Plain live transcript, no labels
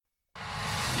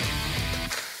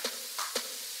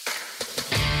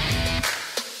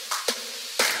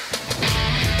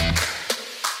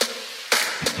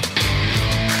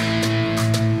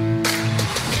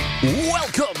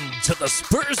the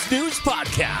Spurs News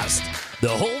Podcast, the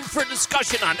home for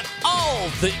discussion on all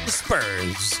things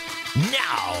Spurs.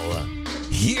 Now,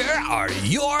 here are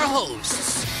your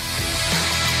hosts.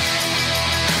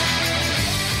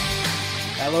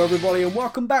 Hello everybody and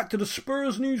welcome back to the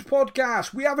Spurs News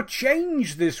Podcast. We have a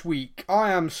change this week.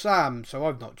 I am Sam, so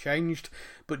I've not changed,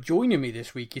 but joining me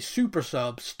this week is super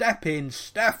sub Step In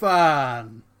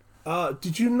Stefan.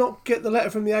 Did you not get the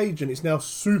letter from the agent? It's now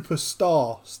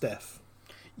Superstar Steph.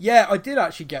 Yeah, I did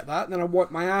actually get that, and then I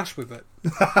wiped my ass with it.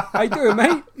 How you doing,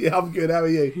 mate? Yeah, I'm good. How are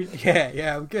you?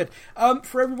 Yeah, I'm good.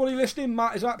 For everybody listening,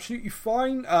 Matt is absolutely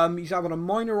fine. He's having a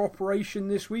minor operation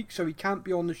this week, so he can't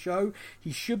be on the show.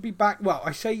 He should be back. Well,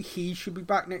 I say he should be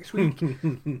back next week.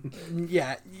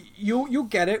 Yeah, you'll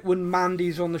get it when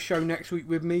Mandy's on the show next week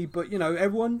with me. But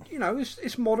everyone,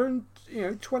 it's modern.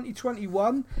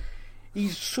 2021. He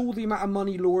saw the amount of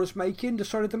money Laura's making,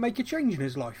 decided to make a change in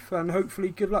his life, and hopefully,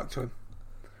 good luck to him.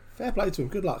 Fair play to him.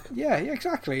 Good luck. Yeah,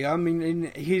 exactly. I mean, in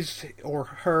his or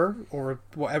her or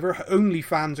whatever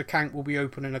OnlyFans account will be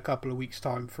open in a couple of weeks'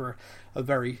 time for a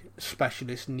very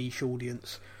specialist niche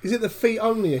audience. Is it the feet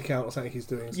only account or something he's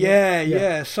doing?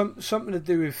 Yeah. Something to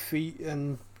do with feet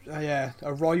and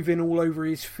arriving all over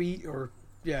his feet or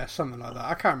something like that.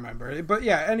 I can't remember. But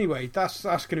yeah, anyway, that's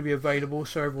going to be available,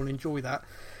 so everyone enjoy that.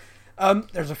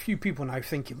 There's a few people now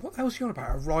thinking, what the hell's he on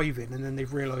about arriving? And then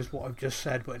they've realised what I've just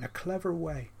said, but in a clever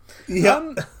way.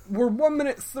 Yeah. We're 1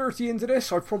 minute 30 into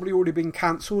this. I've probably already been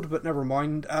cancelled, but never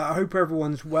mind. I hope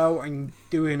everyone's well and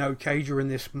doing okay during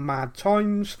this mad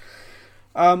times.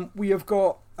 We have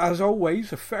got, as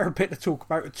always, a fair bit to talk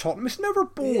about with Tottenham. It's never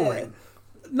boring.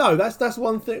 Yeah. No, that's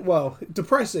one thing. Well,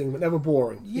 depressing, but never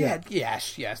boring.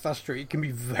 Yes, that's true. It can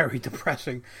be very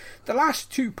depressing. The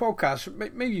last two podcasts,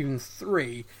 maybe even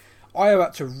three, I have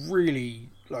had to really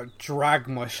drag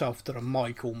myself to the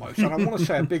mic almost. And I want to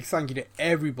say a big thank you to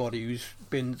everybody who's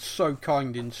been so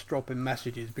kind in dropping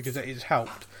messages, because it has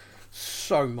helped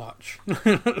so much.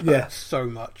 Yeah. So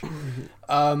much.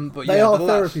 But they are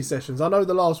therapy sessions. I know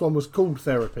the last one was called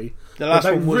therapy. The last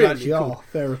one was really actually called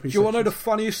therapy. Do you want to know the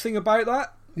funniest thing about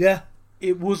that? Yeah.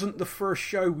 It wasn't the first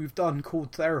show we've done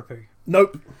called therapy.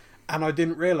 Nope. And I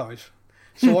didn't realise.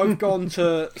 So I've gone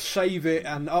to save it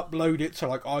and upload it to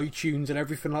iTunes and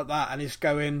everything like that, and it's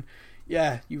going,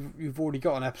 you've already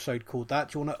got an episode called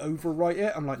that. Do you want to overwrite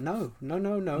it? I'm like, no,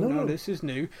 this is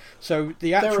new. So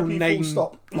the actual Therapy name,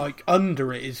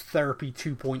 under it, is Therapy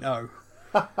 2.0.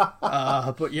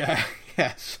 But yeah.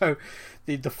 So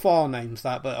the file name's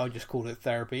that, but I just call it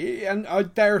Therapy. And I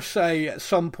dare say at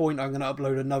some point I'm going to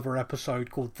upload another episode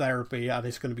called Therapy, and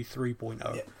it's going to be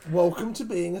 3.0. Yeah. Welcome to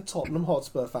being a Tottenham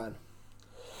Hotspur fan.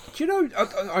 Do you know,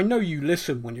 I know you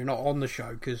listen when you're not on the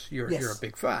show because you're a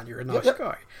big fan. You're a nice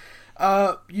guy.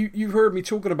 You've heard me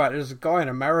talking about it. There's a guy in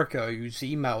America who's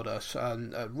emailed us,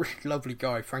 and a really lovely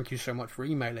guy. Thank you so much for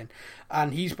emailing.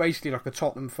 And he's basically like a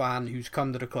Tottenham fan who's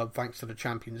come to the club thanks to the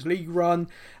Champions League run,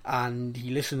 and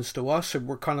he listens to us, and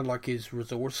we're kind of like his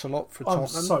resource a lot for Tottenham.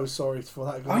 I'm so sorry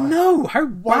for that guy. I know. How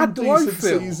bad do I feel? One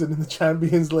decent season in the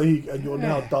Champions League, and you're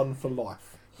now done for life.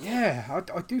 Yeah,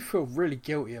 I do feel really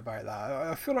guilty about that.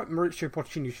 I feel like Mauricio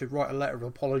Pochettino should write a letter of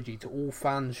apology to all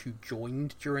fans who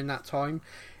joined during that time.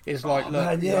 It's like,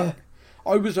 I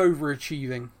was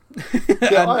overachieving,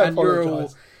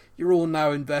 and you're all now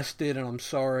invested, and I'm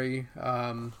sorry.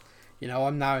 I'm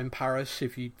now in Paris.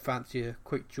 If you fancy a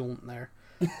quick jaunt there,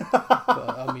 but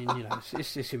I mean,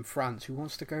 it's in France. Who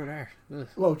wants to go there? Ugh.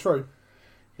 Well, true.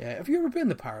 Yeah, have you ever been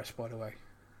to Paris, by the way?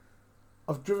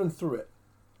 I've driven through it.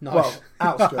 Nice. Well,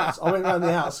 outskirts. I went around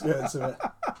the outskirts of it.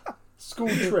 School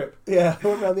trip. Yeah, I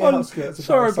went around the outskirts of it.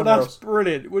 Sorry, but that's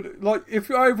brilliant. If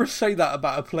I ever say that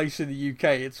about a place in the UK,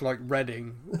 it's like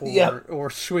Reading or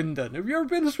Swindon. Have you ever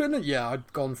been to Swindon? Yeah,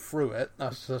 I've gone through it.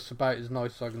 That's about as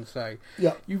nice as I can say.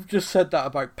 Yeah. You've just said that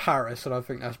about Paris, and I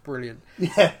think that's brilliant.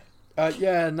 Yeah.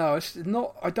 It's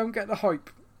not. I don't get the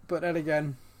hype, but then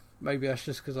again, maybe that's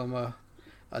just because I'm a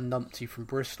numpty from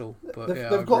Bristol, but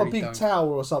they've got a big tower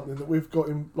or something that we've got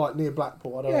in near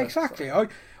Blackpool. I don't know. Exactly. So.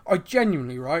 I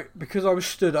genuinely, because I was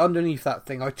stood underneath that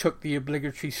thing, I took the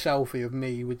obligatory selfie of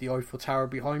me with the Eiffel Tower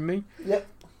behind me. Yep.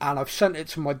 And I've sent it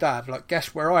to my dad.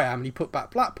 Guess where I am? And he put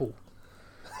back Blackpool.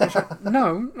 I was like,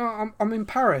 no, I'm in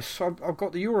Paris. I've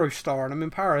got the Eurostar and I'm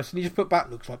in Paris. And he just put back,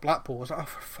 looks like Blackpool. I was like, oh,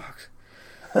 for fuck's.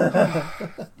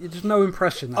 There's no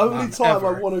impression. Only time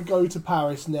I want to go to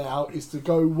Paris now is to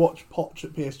go watch Poch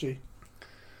at PSG.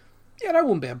 Yeah, that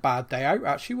wouldn't be a bad day out,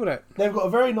 actually, would it? They've got a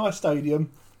very nice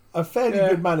stadium, a fairly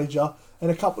good manager,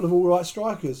 and a couple of all right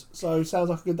strikers. So sounds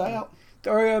like a good day out.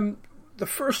 The the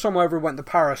first time I ever went to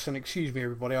Paris, and excuse me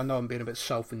everybody, I know I'm being a bit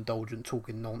self-indulgent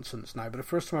talking nonsense now, but the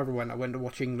first time I ever went, I went to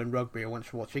watch England rugby. I went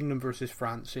to watch England versus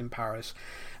France in Paris,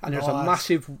 and there's a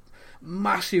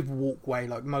massive walkway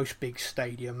like most big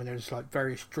stadium, and there's like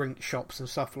various drink shops and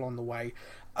stuff along the way.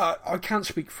 I can't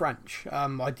speak French.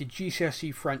 I did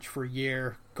GCSE French for a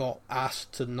year, got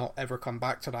asked to not ever come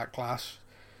back to that class.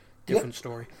 Different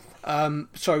story.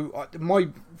 So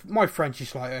my French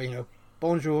is like,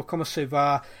 bonjour, comment ça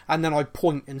va? And then I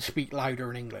point and speak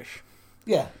louder in English.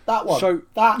 Yeah, that one. So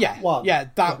that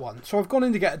one. So I've gone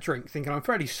in to get a drink, thinking I'm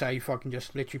fairly safe. I can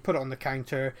just literally put it on the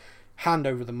counter, hand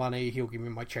over the money, he'll give me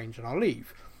my change, and I'll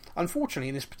leave. Unfortunately,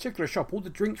 in this particular shop, all the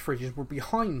drinks fridges were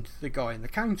behind the guy in the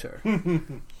counter.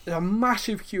 There's a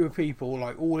massive queue of people,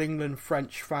 like all England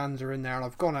French fans are in there, and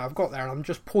I've got there, and I'm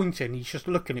just pointing. He's just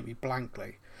looking at me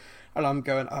blankly, and I'm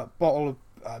going, a bottle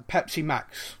of Pepsi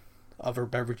Max. Other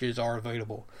beverages are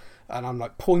available, and I'm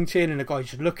like pointing, and the guy's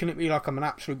just looking at me like I'm an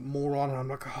absolute moron, and I'm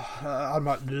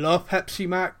like, love Pepsi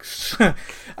Max,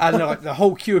 and like the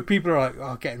whole queue of people are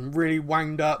like, getting really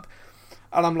wound up.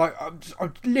 And I'm like,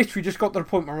 I've literally just got to the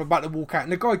point where I'm about to walk out,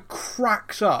 and the guy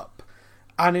cracks up,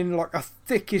 and in like a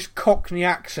thickest Cockney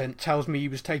accent tells me he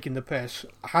was taking the piss,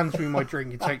 hands me my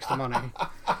drink and takes the money.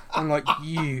 I'm like,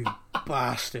 you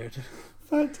bastard.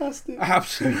 Fantastic.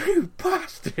 Absolute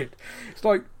bastard. It's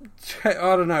like, I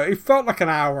don't know, it felt like an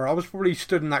hour. I was probably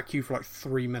stood in that queue for like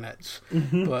 3 minutes,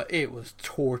 but it was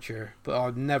torture. But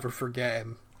I'll never forget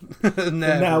him. From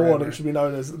now on, it should be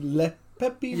known as Le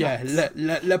Pepe Max. Yeah,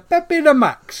 Le Pepe de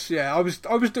Max. Yeah, I was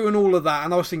doing all of that,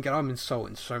 and I was thinking, I'm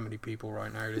insulting so many people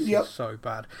right now. This is so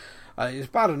bad. It's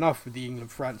bad enough with the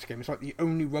England-France game. It's like the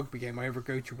only rugby game I ever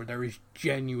go to where there is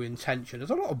genuine tension. There's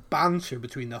a lot of banter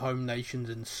between the home nations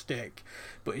and stick,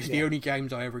 but it's the only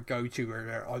games I ever go to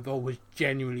where I've always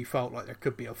genuinely felt like there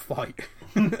could be a fight.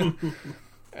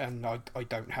 And I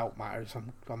don't help matters.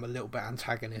 I'm a little bit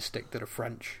antagonistic to the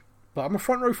French. But I'm a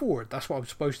front row forward. That's what I'm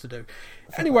supposed to do.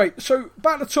 Anyway, so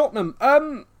back to Tottenham.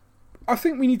 I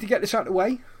think we need to get this out of the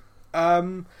way.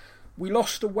 We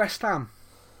lost to West Ham.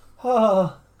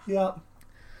 Yeah.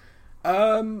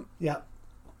 Yeah.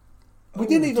 We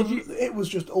didn't even... It was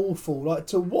just awful. Like,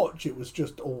 to watch, it was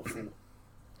just awful.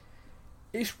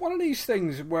 It's one of these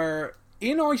things where,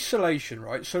 in isolation,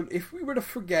 right? So if we were to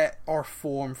forget our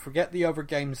form, forget the other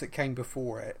games that came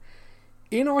before it,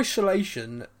 in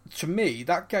isolation, to me,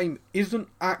 that game isn't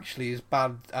actually as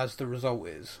bad as the result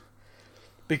is.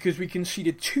 Because we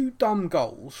conceded 2 dumb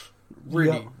goals.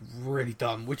 Really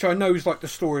dumb. Which I know is like the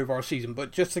story of our season.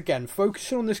 But just again,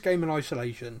 focusing on this game in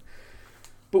isolation.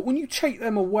 But when you take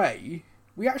them away,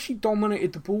 we actually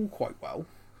dominated the ball quite well.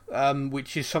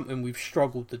 Which is something we've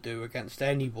struggled to do against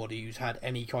anybody who's had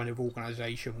any kind of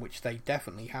organisation, which they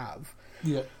definitely have.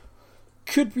 Yeah.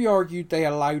 Could be argued they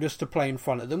allowed us to play in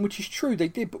front of them, which is true, they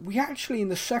did, but we actually in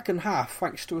the second half,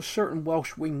 thanks to a certain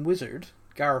Welsh wing wizard,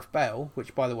 Gareth Bale,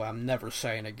 which by the way I'm never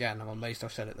saying again, I'm amazed I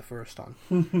said it the first time,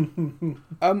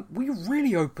 we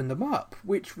really opened them up,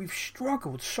 which we've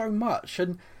struggled so much,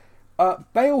 and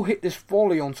Bale hit this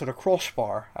volley onto the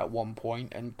crossbar at one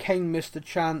point, and Kane missed a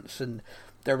chance, and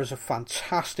there was a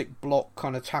fantastic block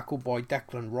kind of tackle by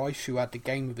Declan Rice, who had the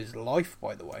game of his life,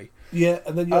 by the way. Yeah,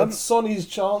 and then you had Sonny's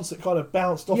chance that kind of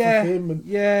bounced off of him, and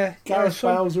Gareth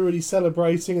Bale's already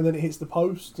celebrating, and then it hits the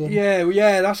post. And...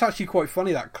 Yeah, that's actually quite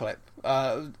funny, that clip.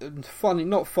 Funny,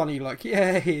 not funny like,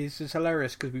 it's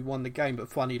hilarious because we won the game, but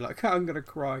funny like, I'm going to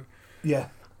cry. Yeah.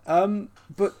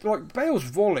 But like Bale's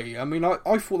volley, I mean, I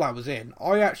thought that was in.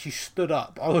 I actually stood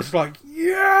up. I was like,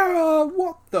 yeah,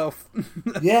 what the...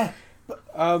 Yeah.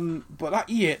 But that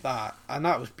he hit that, and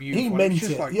that was beautiful. He meant it's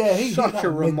just it. like He such a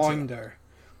reminder.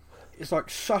 It's like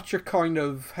such a kind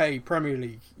of, hey, Premier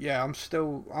League. Yeah, I'm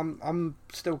still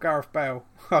Gareth Bale.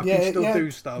 I can still do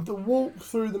stuff. The walk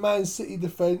through the Man City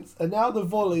defence, and now the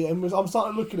volley, and I'm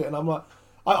starting to look at it, and I'm like,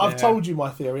 I've told you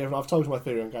my theory. I've told you my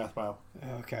theory on Gareth Bale.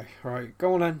 Okay, right,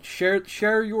 go on then.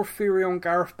 Share your theory on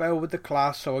Gareth Bale with the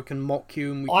class, so I can mock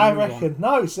you and we can I move reckon.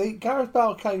 on. No, see, Gareth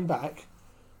Bale came back.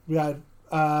 We had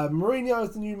Mourinho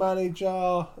as the new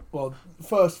manager. Well,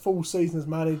 first full season as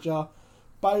manager.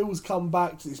 Bale's come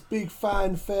back to this big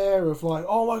fanfare of like,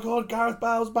 oh my God, Gareth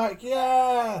Bale's back,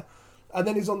 yeah! And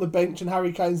then he's on the bench and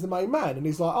Harry Kane's the main man. And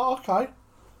he's like, oh, okay,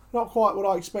 not quite what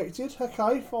I expected.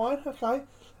 Okay, fine, okay.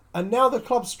 And now the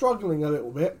club's struggling a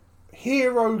little bit.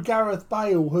 Hero Gareth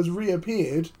Bale has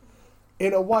reappeared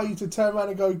in a way to turn around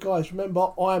and go, guys,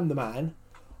 remember, I'm the man.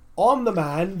 I'm the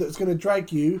man that's going to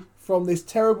drag you from this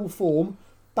terrible form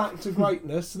back to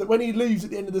greatness so that when he leaves at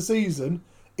the end of the season,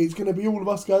 it's going to be all of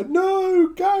us going, no,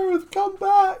 Gareth, come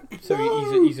back. So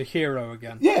no. he's a hero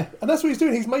again. Yeah, and that's what he's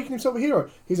doing. He's making himself a hero.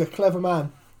 He's a clever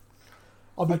man.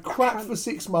 I've been crap for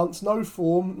 6 months, no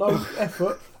form, no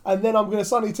effort, and then I'm going to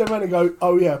suddenly turn around and go,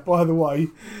 oh yeah, by the way,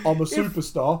 I'm a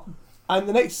superstar. And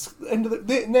the next end of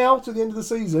now to the end of the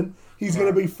season, he's going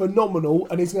to be phenomenal,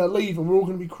 and he's going to leave, and we're all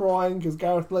going to be crying because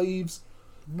Gareth leaves.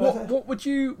 What would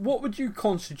you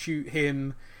constitute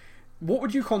him? What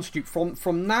would you constitute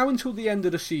from now until the end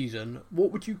of the season?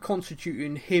 What would you constitute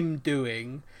in him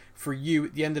doing for you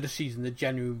at the end of the season that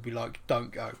genuinely would be like,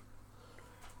 don't go?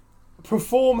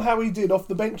 Perform how he did off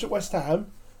the bench at West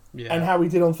Ham, Yeah. and how he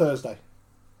did on Thursday.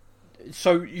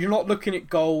 So you're not looking at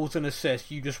goals and assists.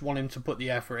 You just want him to put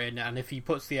the effort in, and if he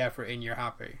puts the effort in, you're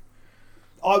happy.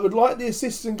 I would like the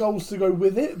assists and goals to go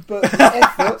with it, but the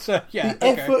effort,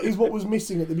 effort is what was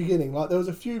missing at the beginning. Like there was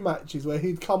a few matches where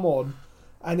he'd come on,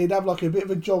 and he'd have like a bit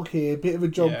of a jog here, a bit of a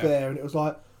jog there, and it was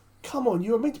like, come on,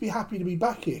 you were meant to be happy to be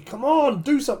back here. Come on,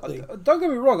 do something. Don't get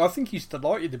me wrong. I think he's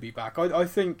delighted to be back. I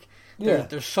think Yeah.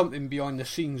 there's something behind the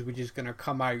scenes which is going to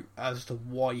come out as to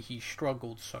why he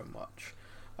struggled so much.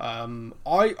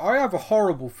 I have a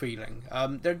horrible feeling.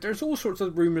 There's all sorts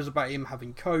of rumours about him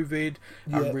having COVID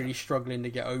and really struggling to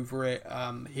get over it.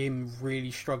 Him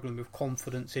really struggling with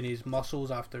confidence in his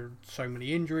muscles after so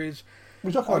many injuries.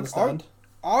 Which I can understand.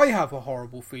 I have a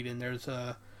horrible feeling there's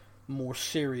a more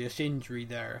serious injury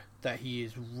there that he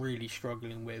is really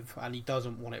struggling with, and he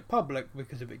doesn't want it public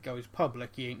because if it goes public,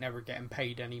 he ain't never getting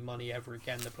paid any money ever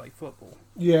again to play football.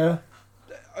 Yeah.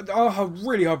 I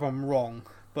really hope I'm wrong,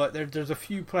 but there's a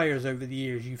few players over the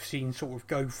years you've seen sort of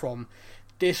go from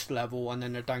this level and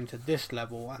then they're down to this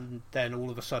level, and then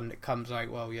all of a sudden it comes out,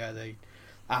 well, yeah, they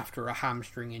after a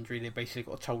hamstring injury, they basically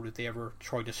got told if they ever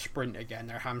try to sprint again,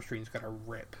 their hamstring's going to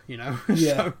rip, you know?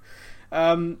 Yeah.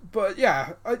 But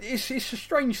yeah, it's a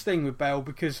strange thing with Bale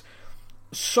because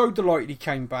so delighted he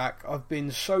came back. I've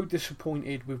been so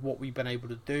disappointed with what we've been able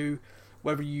to do.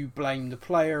 Whether you blame the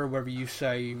player, or whether you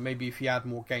say maybe if he had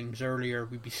more games earlier,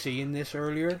 we'd be seeing this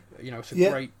earlier. You know, it's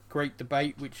a great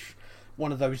debate, which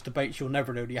one of those debates you'll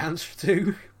never know the answer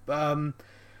to.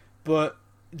 But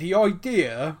the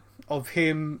idea of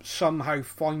him somehow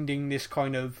finding this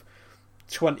kind of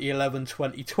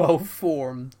 2011-2012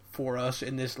 form for us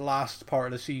in this last part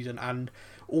of the season and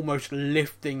almost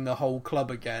lifting the whole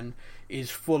club again is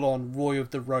full on Roy of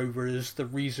the Rovers, the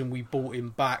reason we bought him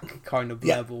back kind of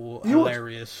level,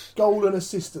 hilarious. Goal and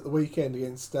assist at the weekend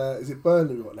against, is it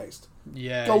Burnley we got next?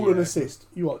 Yeah. Goal and assist.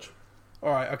 You watch.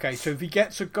 Alright, okay, so if he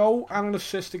gets a goal and an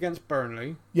assist against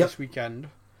Burnley this weekend,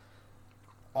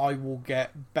 I will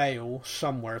get Bale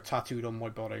somewhere tattooed on my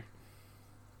body.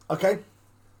 Okay.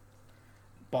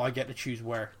 But I get to choose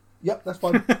where. Yep, that's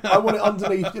fine. I want it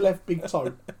underneath your left big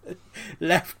toe.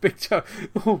 Left big toe.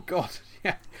 Oh, God.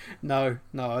 Yeah. No,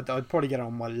 I'd probably get it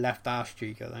on my left ass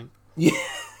cheek, I think. Yeah.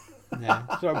 Yeah.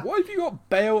 So, why have you got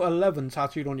Bale 11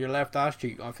 tattooed on your left ass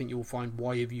cheek? I think you'll find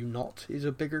why have you not is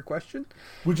a bigger question.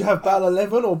 Would you have Bale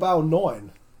 11 or Bale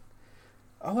 9?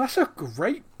 Oh, that's a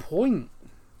great point.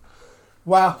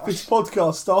 Wow, this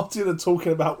podcast started and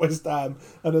talking about West Ham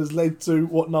and has led to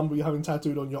what number you're having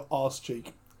tattooed on your arse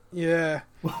cheek. Yeah.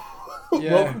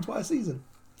 Welcome to our season.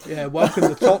 Yeah, welcome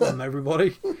to Tottenham,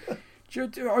 everybody.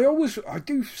 I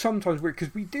do sometimes weird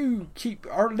because we do keep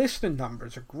our listening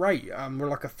numbers are great. We're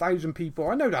like 1,000 people.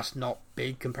 I know that's not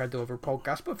big compared to other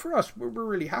podcasts, but for us, we're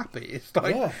really happy. It's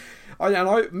like,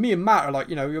 me and Matt are like,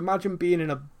 you know, imagine being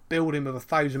in a building with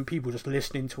 1,000 people just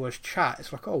listening to us chat.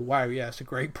 It's like, oh wow, yeah, it's a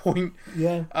great point.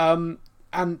 Yeah.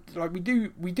 And like we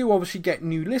do obviously get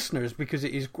new listeners because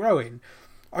it is growing.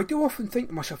 I do often think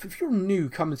to myself, if you're new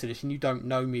coming to this and you don't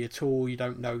know me at all, you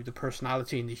don't know the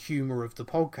personality and the humour of the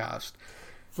podcast,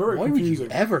 why confusing. would you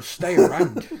ever stay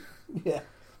around? Yeah.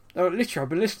 Literally, I've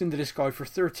been listening to this guy for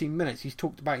 13 minutes. He's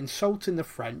talked about insulting the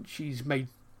French. He's made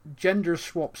gender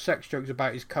swap sex jokes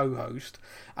about his co-host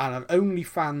and an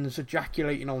OnlyFans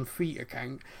ejaculating on feet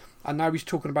account. And now he's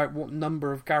talking about what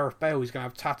number of Gareth Bale he's going to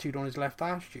have tattooed on his left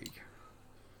ass cheek.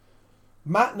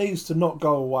 Matt needs to not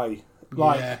go away.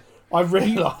 I've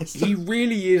realised. He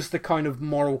really is the kind of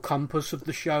moral compass of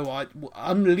the show.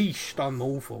 Unleashed, I'm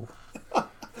awful.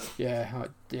 I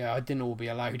didn't all be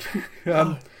allowed.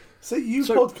 So you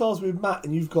podcast with Matt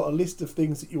and you've got a list of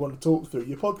things that you want to talk through.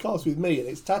 You podcast with me and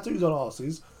it's tattoos on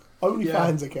arses,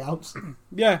 OnlyFans accounts.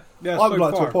 Yeah. I would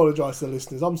like to apologise to the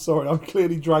listeners. I'm sorry, I'm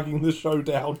clearly dragging the show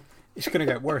down. It's going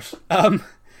to get worse.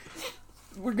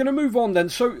 We're going to move on then.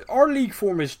 So our league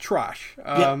form is trash.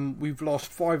 We've lost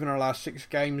 5 in our last 6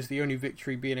 games. The only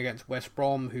victory being against West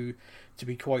Brom, who, to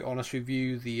be quite honest with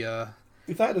you,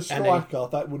 if they had a striker,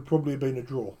 that would probably have been a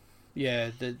draw.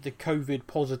 the COVID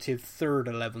positive third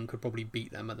 11 could probably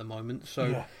beat them at the moment. So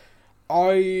Yeah.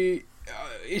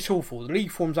 it's awful. The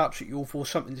league form's absolutely awful.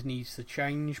 Something needs to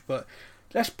change, but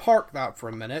let's park that for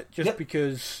a minute, just Yep.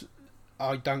 because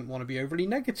I don't want to be overly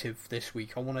negative this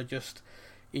week. I want to just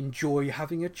enjoy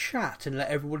having a chat and let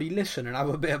everybody listen and have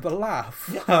a bit of a laugh.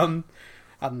 Yep.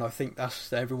 And I think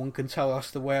everyone can tell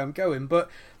that's the way I'm going. But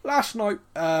last night,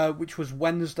 which was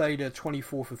Wednesday the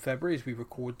 24th of February as we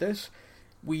record this,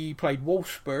 we played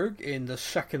Wolfsburg in the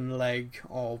second leg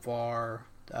of our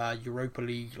Europa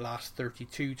League last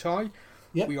 32 tie.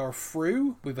 Yep. We are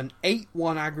through with an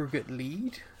 8-1 aggregate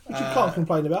lead. Which you can't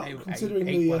complain about, considering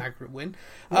the 8-1 aggregate win.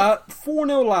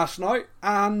 4-0 last night,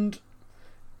 and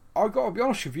I got to be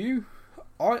honest with you,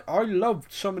 I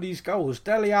loved some of these goals.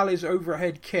 Dele Alli's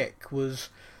overhead kick was...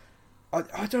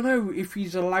 I don't know if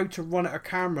he's allowed to run at a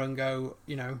camera and go,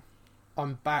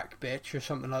 I'm back, bitch, or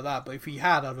something like that, but if he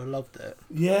had, I'd have loved it.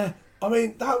 Yeah, I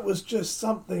mean, that was just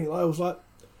something. I was like,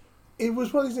 it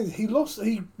was one of these things. He lost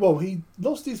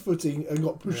his footing and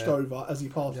got pushed over as he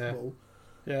passed the ball.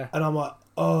 Yeah. And I'm like,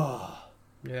 oh.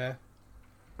 Yeah.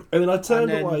 And then I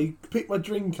turned away, picked my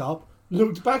drink up,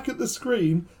 looked back at the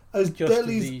screen as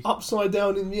Dele's upside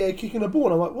down in the air kicking a ball.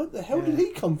 And I'm like, what the hell did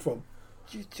he come from?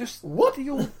 Just what?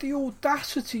 The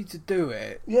audacity to do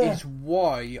it is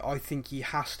why I think he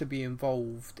has to be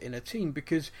involved in a team,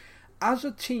 because as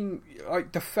a team,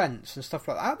 like defence and stuff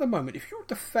like that, at the moment, if you're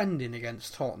defending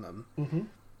against Tottenham,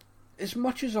 as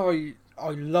much as I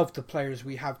love the players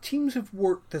we have, teams have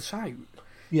worked this out.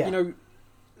 Yeah.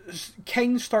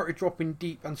 Kane started dropping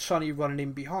deep and Sonny running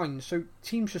in behind, so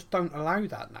teams just don't allow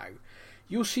that now.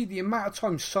 You'll see the amount of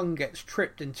times Son gets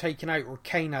tripped and taken out, or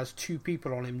Kane has two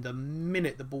people on him the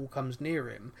minute the ball comes near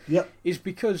him, is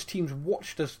because teams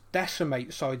watched us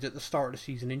decimate sides at the start of the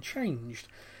season and changed.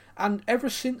 And ever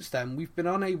since then, we've been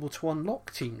unable to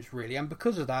unlock teams, really. And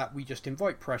because of that, we just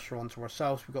invite pressure onto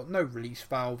ourselves. We've got no release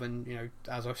valve, and,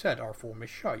 as I've said, our form is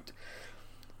shite.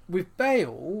 With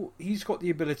Bale, he's got the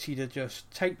ability to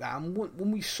just take that. And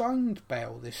when we signed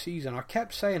Bale this season, I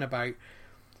kept saying about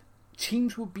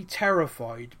teams would be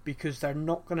terrified because they're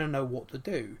not going to know what to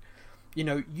do.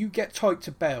 You get tight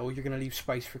to Bale, you're going to leave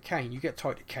space for Kane. You get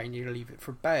tight to Kane, you're going to leave it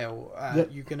for Bale.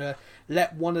 You're going to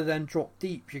let one of them drop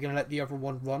deep. You're going to let the other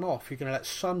one run off. You're going to let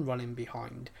Son run in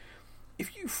behind.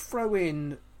 If you throw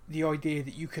in the idea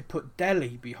that you could put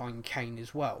Dele behind Kane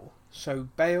as well, so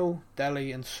Bale,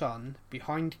 Dele and Son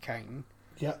behind Kane,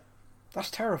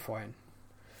 that's terrifying.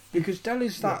 Because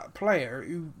Dele's that player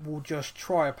who will just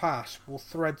try a pass, will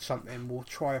thread something, will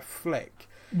try a flick.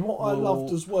 What I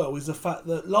loved as well is the fact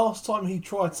that last time he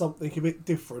tried something a bit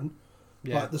different,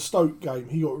 like the Stoke game,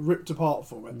 he got ripped apart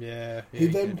for it. Yeah, he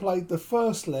then played the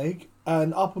first leg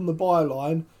and up on the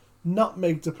byline,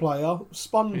 nutmegged a player,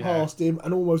 spun past him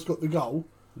and almost got the goal.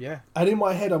 Yeah. And in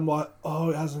my head I'm like,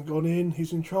 oh, it hasn't gone in,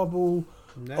 he's in trouble.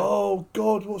 No. Oh,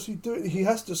 God, what's he doing? He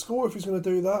has to score if he's going to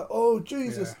do that. Oh,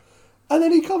 Jesus. Yeah. And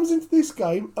then he comes into this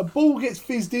game, a ball gets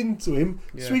fizzed into him,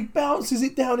 so he bounces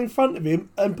it down in front of him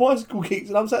and bicycle kicks,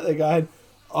 and I'm sat there going,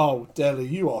 oh, Dele,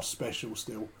 you are special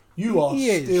still. You are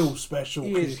still special,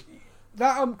 kid. Is.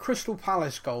 That Crystal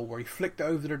Palace goal where he flicked it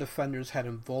over the defender's head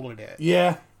and volleyed it.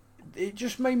 Yeah. It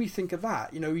just made me think of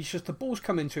that. He's just, the ball's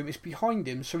come into him, it's behind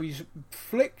him, so he's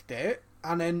flicked it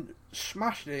and then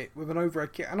smashed it with an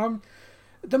overhead kick. And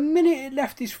the minute it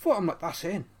left his foot, I'm like, that's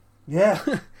in. Yeah.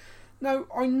 No,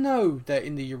 I know that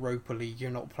in the Europa League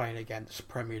you're not playing against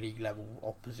Premier League level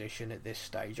opposition at this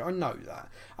stage. I know that.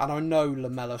 And I know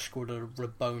Lamela scored a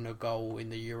Rabona goal in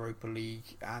the Europa League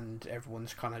and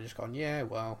everyone's kind of just gone, yeah,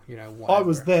 well, whatever. I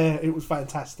was there. It was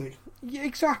fantastic. Yeah,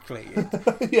 exactly.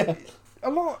 Yeah. A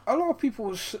lot of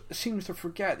people seem to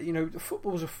forget that,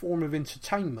 football is a form of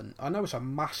entertainment. I know it's a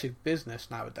massive business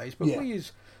nowadays, but we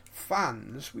as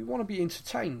fans, we want to be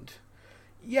entertained.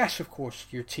 Yes, of course,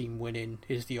 your team winning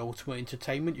is the ultimate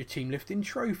entertainment. Your team lifting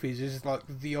trophies is like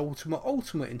the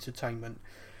ultimate entertainment.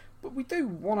 But we do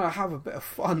want to have a bit of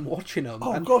fun watching them.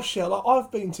 Oh, gosh, yeah. Like, I've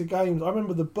been to games. I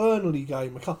remember the Burnley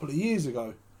game a couple of years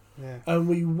ago. Yeah. And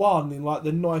we won in like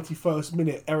the 91st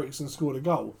minute. Ericsson scored a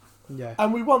goal. Yeah.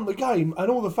 And we won the game,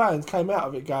 and all the fans came out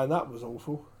of it going, that was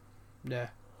awful. Yeah.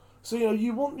 So,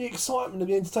 you want the excitement of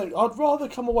the entertainment. I'd rather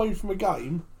come away from a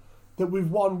game that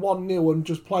we've won 1-0 and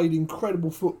just played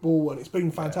incredible football and it's been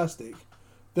fantastic,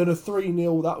 than a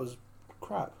 3-0 that was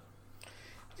crap.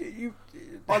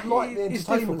 I like the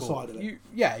entertainment side of it.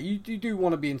 You do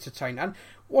want to be entertained, and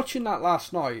watching that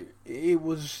last night, it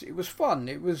was fun.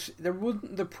 There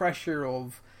wasn't the pressure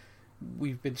of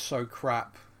we've been so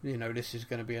crap, this is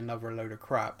going to be another load of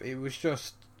crap. It was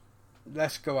just,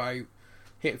 let's go out,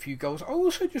 hit a few goals. I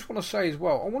also just want to say as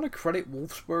well, I want to credit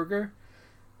Wolfsberger.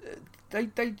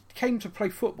 They came to play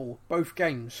football, both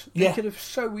games. They could have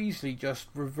so easily just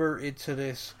reverted to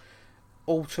this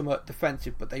ultimate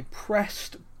defensive, but they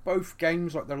pressed both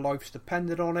games like their lives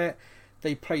depended on it.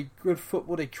 They played good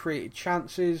football. They created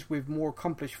chances with more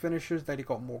accomplished finishers. They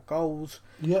got more goals.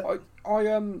 Yeah,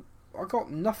 I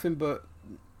got nothing but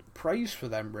praise for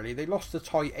them, really. They lost the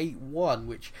tie 8-1,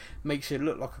 which makes it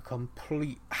look like a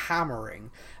complete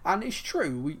hammering. And it's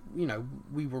true,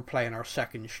 we were playing our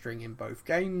second string in both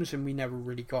games, and we never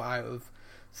really got out of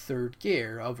third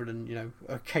gear, other than,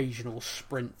 occasional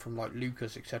sprint from like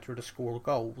Lucas, etc., to score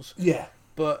goals. Yeah.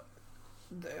 But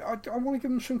I want to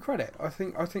give them some credit. I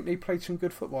think they played some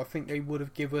good football. I think they would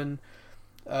have given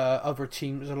other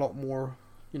teams a lot more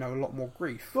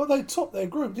grief. Well, they topped their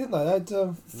group, didn't they? They had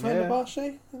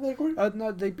Fenerbahce in their group?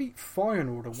 No, they beat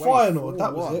Feyenoord away. Feyenoord,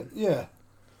 that was it, yeah.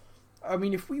 I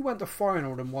mean, if we went to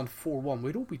Feyenoord and won 4-1,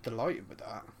 we'd all be delighted with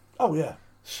that. Oh, yeah.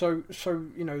 So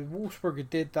Wolfsberger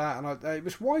did that, and it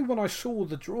was why when I saw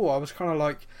the draw, I was kind of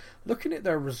like, looking at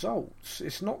their results,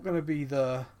 it's not going to be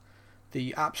the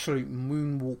absolute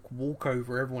moonwalk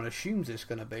walkover everyone assumes it's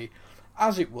going to be.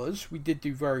 As it was, we did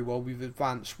do very well. We've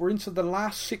advanced. We're into the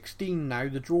last 16 now.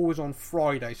 The draw is on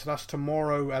Friday, so that's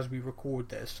tomorrow as we record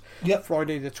this. Yep.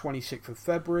 Friday the 26th of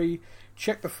February.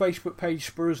 Check the Facebook page,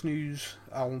 Spurs News,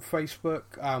 on Facebook.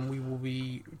 We will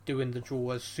be doing the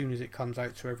draw as soon as it comes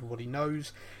out so everybody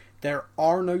knows. There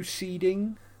are no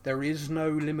seeding. There is no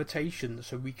limitation,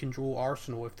 so we can draw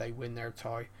Arsenal if they win their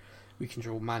tie. We can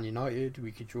draw Man United.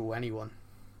 We could draw anyone.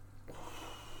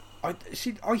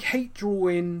 I hate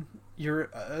drawing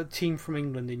a team from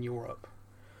England in Europe.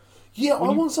 Yeah, I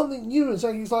want something new and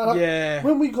saying it's like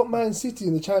when we got Man City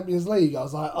in the Champions League, I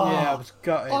was like, I was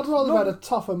gutted. I'd rather have had a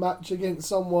tougher match against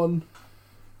someone.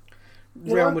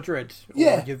 Real Madrid or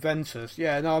Yeah. Juventus.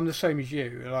 Yeah, no, I'm the same as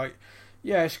you. Like,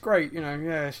 yeah, it's great,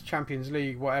 it's Champions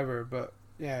League, whatever, but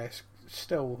yeah, it's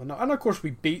still not. And of course,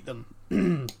 we beat them.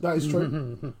 That is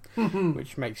true.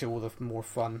 Which makes it all the more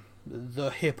fun.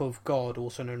 The hip of God,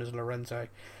 also known as Lorenzo.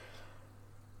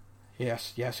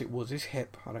 Yes, it was his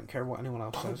hip. I don't care what anyone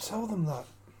else Don't says. tell them that.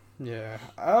 Yeah.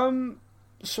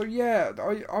 So yeah,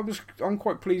 I'm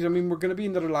quite pleased. I mean, we're going to be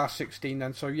into the last 16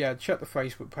 then. So yeah, check the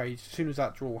Facebook page as soon as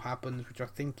that draw happens, which I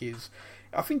think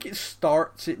it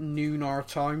starts at noon our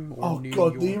time. Or noon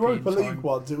God, the European Europa League time.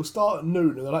 ones, it will start at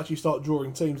noon and they'll actually start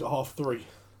drawing teams at 3:30.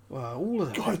 Well, all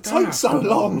of them. God, it They don't takes have so to-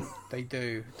 long. They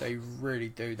do. They really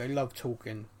do. They love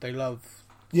talking. They love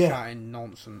Yeah. chatting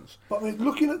nonsense. But I mean,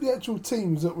 looking at the actual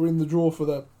teams that were in the draw for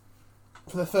the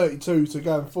 32 to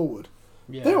going forward,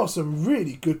 Yeah. there are some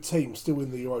really good teams still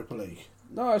in the Europa League.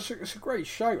 No, it's a great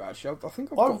show, actually. I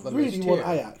think I've I got the really list want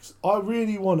here. Ajax. I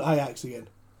really want Ajax again.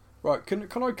 Right,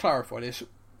 can I clarify this?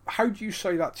 How do you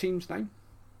say that team's name?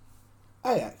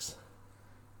 Ajax.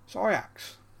 It's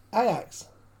Ajax. Ajax.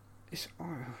 It's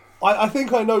I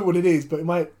think I know what it is, but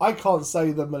mate, I can't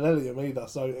say the Millennium either,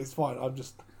 so it's fine. I'm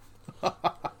just...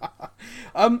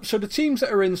 So the teams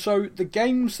that are in, so the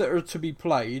games that are to be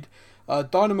played,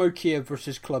 Dynamo Kiev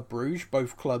versus Club Brugge,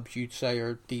 both clubs you'd say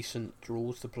are decent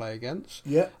draws to play against.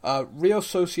 Yeah. Real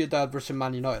Sociedad versus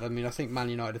Man United. I mean, I think Man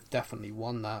United have definitely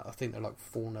won that. I think they're like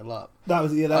 4-0 up. That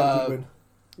was a good win.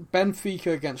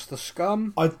 Benfica against the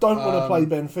Scum. I don't want to play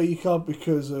Benfica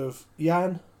because of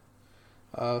Jan.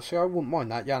 See, I wouldn't mind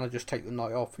that. Jan will just take the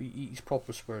night off. He's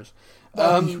proper Spurs.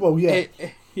 Well,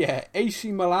 yeah.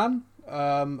 AC Milan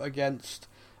against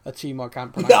a team I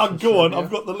can't pronounce. Yeah, go on. Serbia.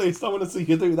 I've got the list. I want to see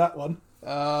you do that one. It's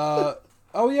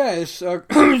good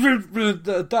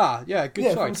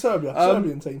Yeah, side. from Serbia.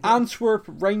 Serbian team. Antwerp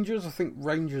Rangers. I think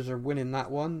Rangers are winning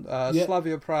that one.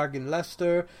 Slavia Prague and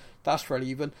Leicester. That's fairly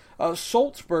even.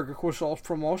 Salzburg, of course, off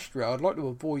from Austria. I'd like to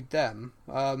avoid them.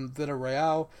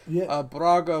 Villarreal. Yeah.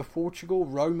 Braga of Portugal.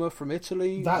 Roma from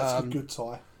Italy. That's a good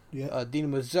tie. Yeah.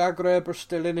 Dinamo Zagreb are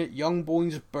still in it. Young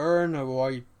Boys Bern, who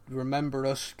I remember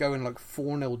us going like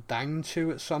 4-0 down to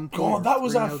at some point. God, that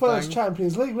was our 3-0 first down.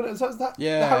 Champions League, wasn't it? That was that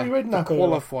Yeah, the Harry Redknapp the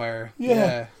qualifier.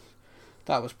 Yeah.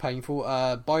 That was painful.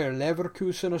 Bayer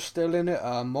Leverkusen are still in it.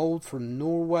 Molde from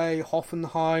Norway.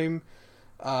 Hoffenheim.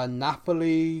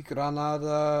 Napoli,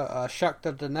 Granada,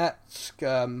 Shakhtar Donetsk,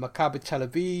 Maccabi Tel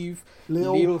Aviv,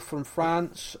 Lille from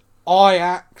France,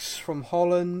 Ajax from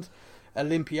Holland,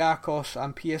 Olympiacos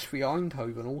and PSV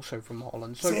Eindhoven also from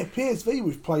Holland. So See, PSV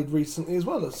we've played recently as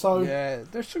well. So yeah,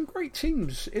 there's some great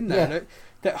teams in there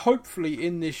that hopefully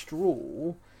in this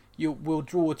draw we'll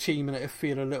draw a team and it'll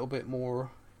feel a little bit more,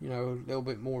 a little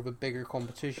bit more of a bigger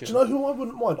competition. Do you know who I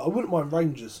wouldn't mind? I wouldn't mind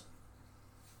Rangers.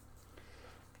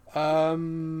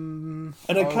 In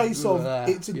a case of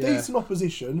it's a decent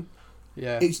opposition,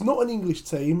 Yeah. It's not an English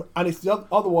team, and it's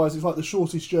otherwise it's like the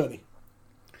shortest journey.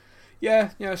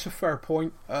 Yeah, it's a fair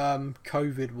point.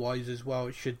 COVID-wise as well,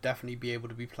 it should definitely be able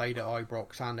to be played at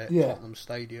Ibrox and at Tottenham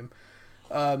Stadium.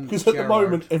 Because at the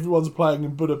moment, everyone's playing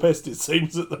in Budapest, it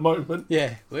seems, at the moment.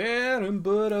 Yeah, we're in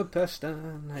Budapest,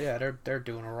 and they're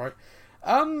doing all right.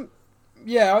 I don't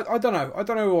know. I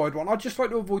don't know who I'd want. I'd just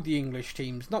like to avoid the English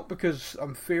teams, not because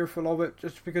I'm fearful of it,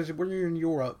 just because when you're in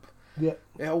Europe, it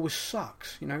always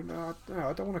sucks. I don't want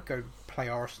to go play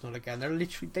Arsenal again.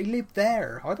 They live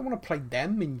there. I don't want to play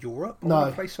them in Europe. I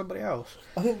want to play somebody else.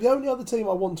 I think the only other team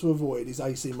I want to avoid is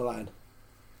AC Milan.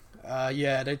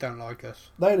 They don't like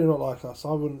us. They do not like us.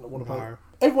 I wouldn't want to play.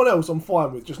 Everyone else I'm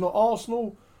fine with, just not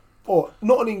Arsenal, or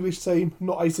not an English team,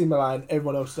 not AC Milan.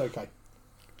 Everyone else is okay.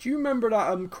 Do you remember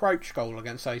that Crouch goal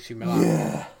against AC Milan?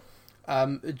 Yeah.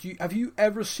 Have you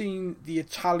ever seen the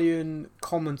Italian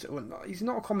commentator? Well, he's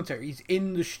not a commentator. He's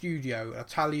in the studio,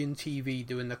 Italian TV,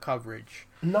 doing the coverage.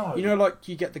 No. Like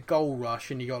you get the goal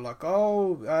rush, and you got like,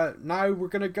 now we're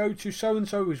gonna go to so and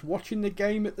so who's watching the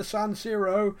game at the San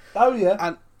Siro. Oh yeah.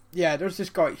 And there's this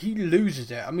guy. He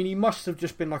loses it. I mean, he must have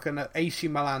just been like an AC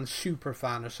Milan super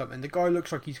fan or something. The guy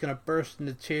looks like he's gonna burst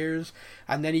into tears,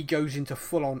 and then he goes into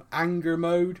full on anger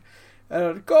mode.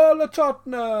 Goal of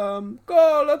Tottenham!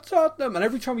 Goal of Tottenham! And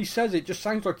every time he says it, it just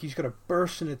sounds like he's going to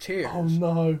burst into tears. Oh,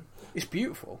 no. It's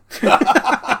beautiful. It's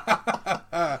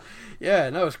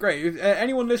great. If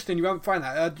anyone listening, you haven't found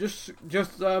that, just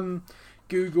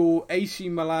Google AC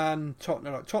Milan,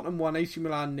 Tottenham 1, AC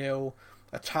Milan 0,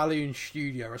 Italian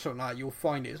studio or something like that. You'll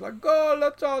find it. It's like, goal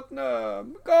of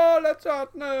Tottenham! Goal of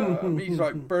Tottenham! He's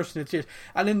like bursting into tears.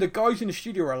 And then the guys in the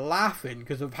studio are laughing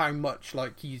because of how much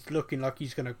like he's looking like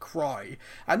he's going to cry.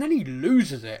 And then he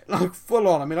loses it, like full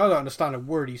on. I mean, I don't understand a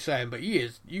word he's saying, but he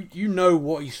is. You know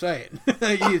what he's saying.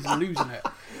 He is losing it.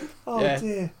 Oh,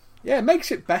 dear. Yeah, it makes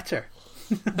it better.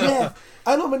 Yeah.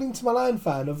 And I'm an Inter Milan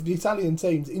fan of the Italian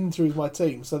teams. Inter is my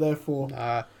team, so therefore...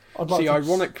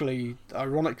 ironically,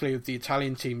 of the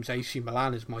Italian teams, AC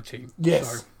Milan is my team.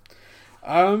 Yes.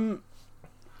 So,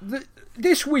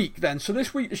 this week then, so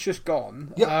this week has just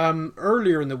gone. Yep.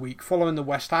 Earlier in the week, following the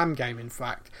West Ham game, in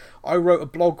fact, I wrote a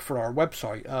blog for our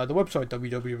website. The website,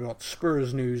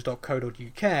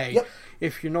 www.spursnews.co.uk. Yep.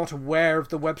 If you're not aware of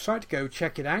the website, go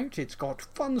check it out. It's got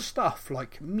fun stuff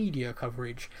like media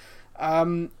coverage.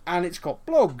 And it's got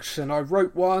blogs, and I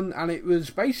wrote one, and it was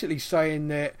basically saying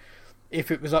that if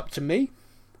it was up to me,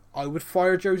 I would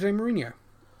fire Jose Mourinho.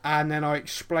 And then I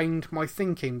explained my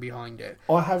thinking behind it.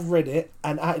 I have read it,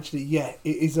 and actually, it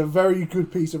is a very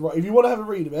good piece of writing. If you want to have a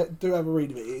read of it, do have a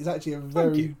read of it. It is actually a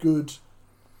very good piece.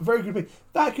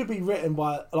 That could be written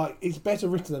by, it's better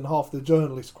written than half the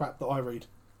journalist crap that I read.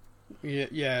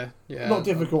 Yeah. Not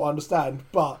difficult to understand,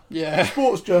 but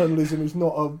sports journalism is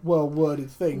not a well-worded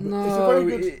thing. But it's a very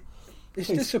good... It's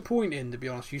disappointing, to be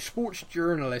honest with you. Sports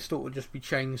journalist ought to just be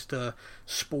changed to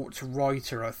sports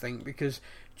writer, I think, because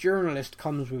journalist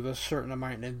comes with a certain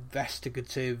amount of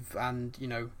investigative and,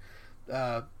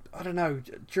 I don't know,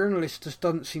 journalist just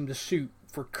doesn't seem to suit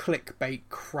for clickbait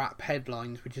crap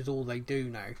headlines, which is all they do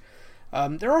now.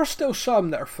 There are still some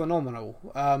that are phenomenal,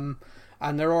 and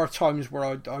there are times where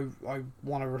I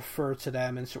want to refer to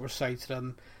them and sort of say to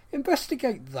them,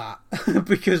 investigate that,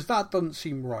 because that doesn't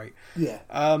seem right. Yeah.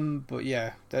 But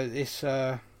it's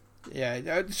so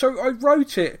I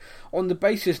wrote it on the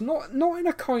basis not in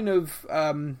a kind of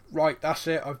right, that's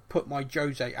it, I've put my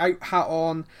Jose out hat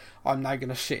on, I'm now going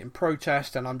to sit in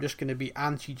protest and I'm just going to be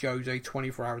anti-Jose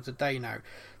 24 hours a day now.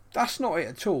 That's not it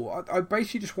at all. I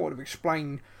basically just wanted to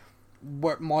explain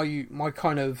what my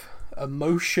kind of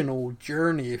emotional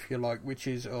journey, if you like, which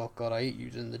is, oh god, I hate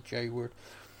using the J word,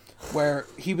 where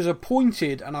he was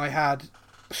appointed and I had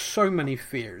so many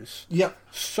fears,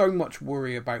 so much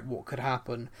worry about what could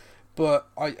happen. But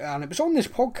and it was on this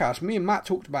podcast, me and Matt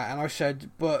talked about it, and I said,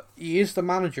 but he is the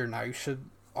manager now, so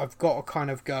I've got to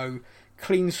kind of go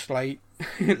clean slate.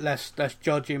 let's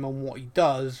judge him on what he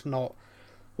does, not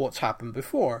what's happened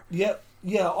before.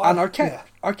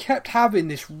 I kept having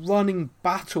this running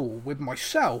battle with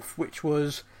myself, which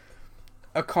was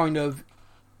a kind of,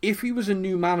 if he was a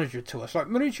new manager to us, like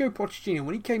Mauricio Pochettino,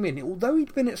 when he came in, although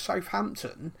he'd been at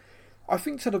Southampton, I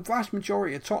think to the vast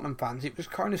majority of Tottenham fans, it was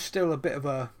kind of still a bit of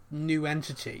a new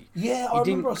entity. Yeah, I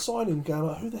remember I signed him going,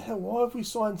 like, who the hell, why have we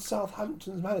signed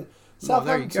Southampton's manager?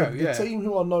 Southampton, the team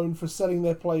who are known for selling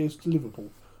their players to Liverpool.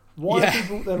 Why have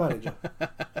we brought their manager?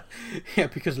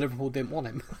 Because Liverpool didn't want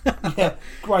him. Yeah,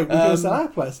 great, we're going to sell our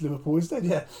players to Liverpool instead,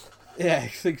 Yeah,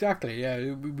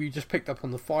 exactly, we just picked up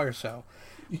on the fire sale.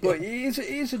 Yeah. But it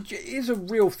is a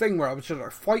real thing where I was just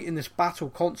like fighting this battle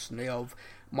constantly of,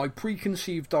 my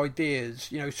preconceived ideas,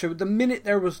 so the minute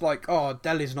there was like, oh,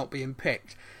 Dele's not being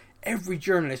picked, every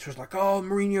journalist was like, oh,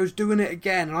 Mourinho's doing it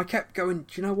again. And I kept going,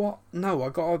 do you know what?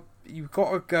 No, you've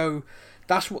got to go.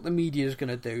 That's what the media is going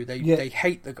to do. They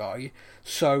hate the guy,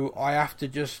 so I have to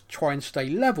just try and stay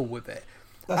level with it.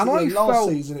 That's last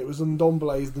season it was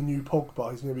Ndombele is the new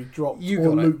Pogba. He's going to be dropped.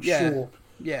 Luke Shaw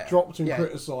dropped and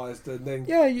criticised, and then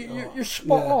you're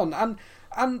spot on.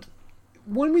 And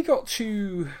when we got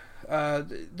to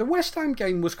the West Ham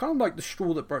game was kind of like the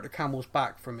straw that broke the camel's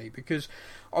back for me, because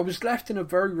I was left in a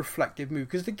very reflective mood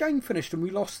because the game finished and we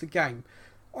lost the game.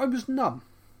 I was numb.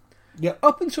 Yeah.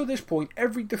 Up until this point,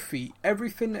 every defeat,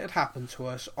 everything that had happened to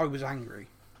us, I was angry.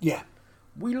 Yeah.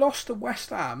 We lost to West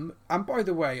Ham, and by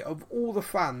the way, of all the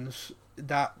fans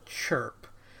that chirp,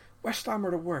 West Ham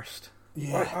are the worst.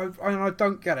 Yeah. I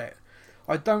don't get it.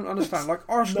 I don't understand. Like,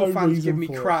 Arsenal fans give me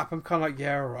crap. I'm kind of like,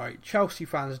 yeah, all right. Chelsea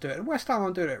fans do it. And West Ham,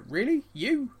 I'm doing it. Really?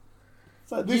 You?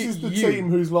 So this is the team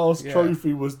whose last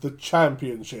trophy was the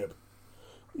championship.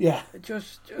 Yeah.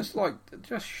 Just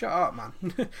shut up, man.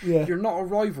 Yeah. You're not a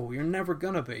rival. You're never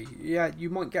going to be. Yeah, you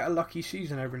might get a lucky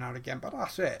season every now and again, but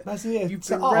that's it. That's it. You've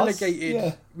been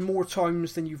relegated more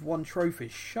times than you've won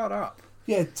trophies. Shut up.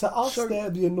 Yeah, to us, they're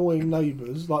the annoying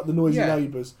neighbours, like the noisy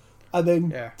neighbours. And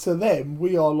then to them,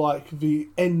 we are like the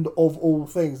end of all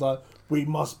things. Like, we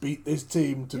must beat this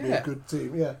team to be a good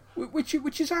team. Yeah, which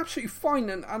is absolutely fine,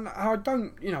 and I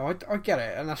don't, I get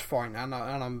it, and that's fine, and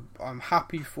I'm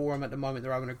happy for them at the moment.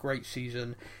 They're having a great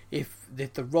season. If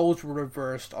the roles were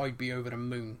reversed, I'd be over the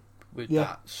moon with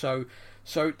that. So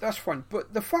that's fine.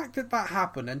 But the fact that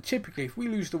happened, and typically if we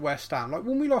lose to West Ham, like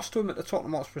when we lost to them at the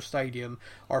Tottenham Hotspur Stadium,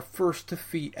 our first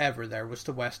defeat ever there was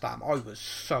to West Ham. I was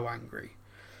so angry.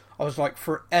 I was like,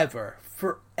 forever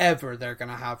they're going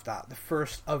to have that. The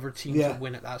first other team to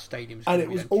win at that stadium is and it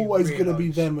was always going to be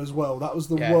them as well. That was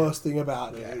the worst thing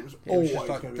about it. It was always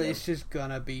going to be this is going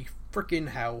to be freaking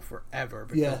hell forever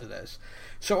because of this.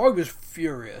 So I was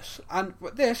furious. And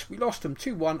with this, we lost them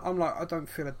 2-1. I'm like, I don't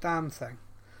feel a damn thing.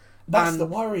 That's the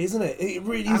worry, isn't it? It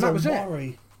really is a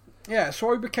worry. Yeah,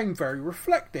 so I became very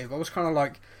reflective. I was kind of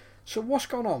like, so what's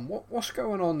going on? What's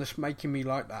going on that's making me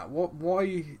like that?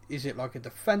 Why is it like a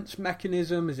defence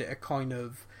mechanism? Is it a kind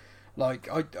of like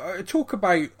I talk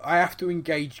about? I have to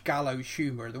engage gallows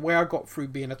humour. The way I got through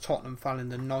being a Tottenham fan in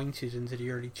the 90s into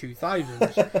the early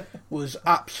 2000s was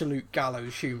absolute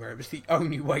gallows humour. It was the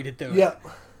only way to do it. Yeah.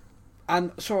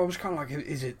 And so I was kind of like,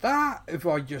 is it that? Have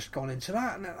I just gone into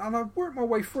that? And I worked my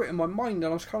way through it in my mind, and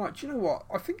I was kind of like, do you know what?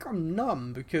 I think I'm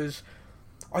numb because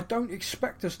I don't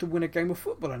expect us to win a game of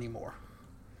football anymore,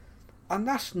 and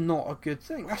that's not a good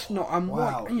thing. That's not. And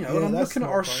I'm looking at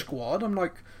our squad. I'm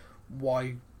like,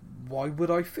 why would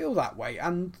I feel that way?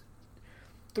 And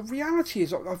the reality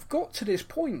is, I've got to this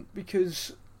point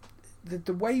because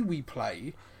the way we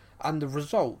play and the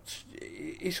results,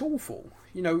 it's awful.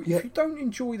 If you don't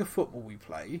enjoy the football we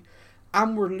play,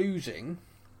 and we're losing,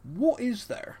 what is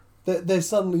there? There's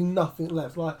suddenly nothing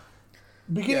left. Like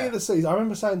beginning of the season, I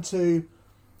remember saying to.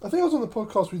 I think I was on the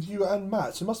podcast with you and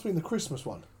Matt, so it must have been the Christmas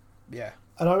one. Yeah.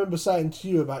 And I remember saying to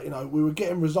you about, we were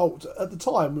getting results. At the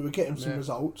time, we were getting some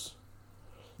results.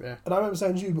 Yeah. And I remember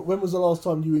saying to you, but when was the last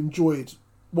time you enjoyed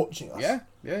watching us?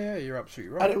 Yeah, you're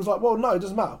absolutely right. And it was like, well, no, it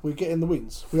doesn't matter. We're getting the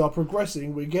wins. We are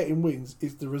progressing. We're getting wins.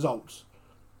 It's the results.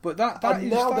 But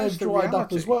now they've dried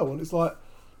up as well. And it's like,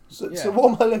 so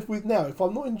what am I left with now? If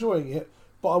I'm not enjoying it,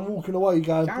 but I'm walking away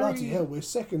going, bloody hell, we're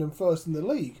second and first in the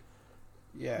league.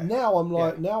 Yeah. Now I'm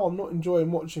like, now I'm not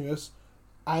enjoying watching us,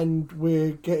 and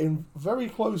we're getting very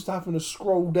close to having to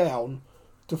scroll down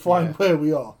to find where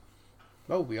we are.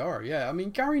 Oh, we are, yeah. I mean,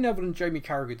 Gary Neville and Jamie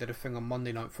Carragher did a thing on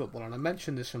Monday Night Football, and I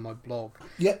mentioned this in my blog,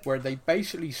 where they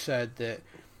basically said that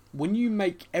when you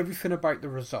make everything about the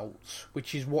results,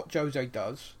 which is what Jose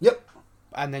does,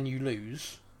 and then you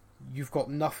lose, you've got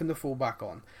nothing to fall back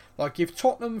on. Like if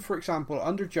Tottenham, for example,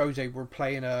 under Jose were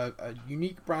playing a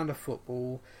unique brand of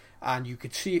football, and you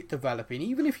could see it developing.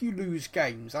 Even if you lose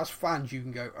games, as fans, you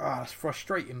can go, that's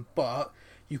frustrating, but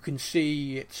you can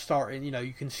see it starting,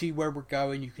 you can see where we're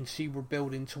going, you can see we're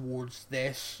building towards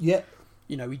this. Yeah.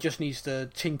 He just needs to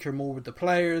tinker more with the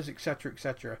players, etc.,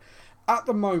 etc. At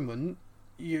the moment,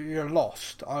 you're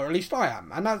lost, or at least I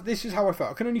am, and this is how I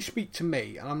felt. I can only speak to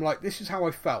me, and I'm like, this is how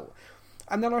I felt.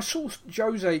 And then I saw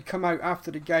Jose come out after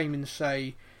the game and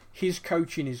say, his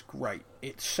coaching is great.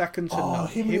 It's second to none.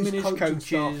 Him and his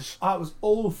coaches. Staff. That was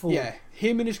awful. Yeah,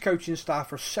 him and his coaching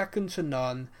staff are second to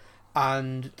none,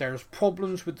 and there's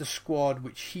problems with the squad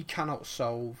which he cannot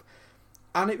solve.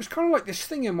 And it was kind of like this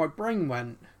thing in my brain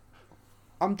went,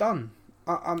 I'm done.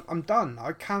 I'm done.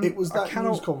 I can't. It was I that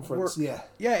cannot news conference, work. yeah.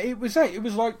 Yeah, it was that. It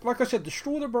was like I said, the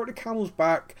straw that broke the camel's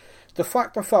back. The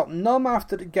fact I felt numb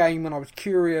after the game and I was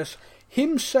curious.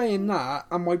 Him saying that,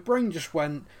 and my brain just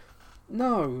went,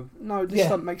 no, this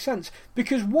doesn't make sense.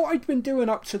 Because what I'd been doing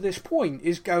up to this point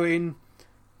is going,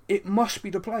 it must be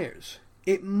the players.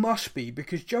 It must be,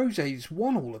 because Jose's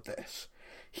won all of this.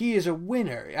 He is a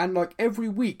winner, and like every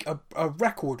week a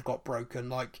record got broken.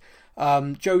 Like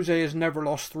Jose has never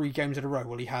lost 3 games in a row.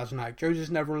 Well, he has now. Jose's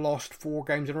never lost 4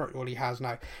 games in a row. Well, he has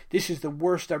now. This is the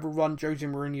worst ever run Jose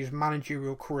Mourinho's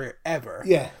managerial career ever.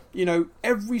 Yeah. You know,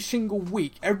 every single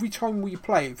week, every time we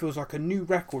play, it feels like a new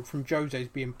record from Jose's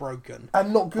being broken.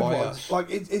 And not good by ones. us. Like,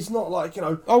 it's not like, you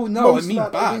know... Oh, no, most I mean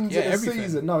amount of bad. wins Yeah, in a everything.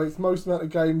 season. No, it's most amount of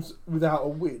games without a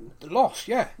win. Loss,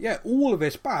 yeah, all of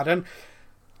it's bad. And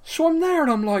so I'm there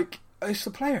and I'm like, it's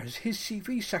the players, his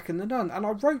CV second to none. And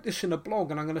I wrote this in a blog,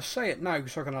 and I'm going to say it now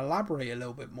so I can elaborate a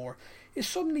little bit more. It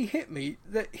suddenly hit me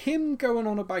that him going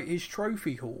on about his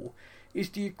trophy haul is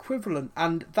the equivalent,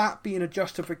 and that being a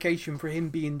justification for him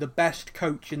being the best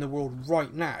coach in the world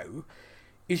right now,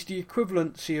 is the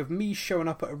equivalency of me showing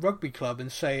up at a rugby club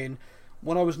and saying,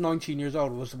 when I was 19 years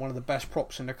old, I was one of the best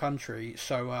props in the country,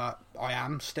 so I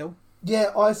am still.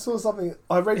 Yeah, I saw something.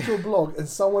 I read your blog, and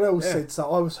someone else Yeah. said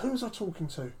so. Who was I talking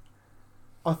to?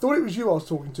 I thought it was you I was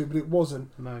talking to, but it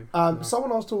wasn't. No.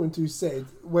 Someone I was talking to said,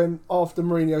 after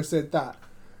Mourinho said that,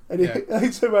 and Yeah. he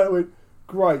turned around and went,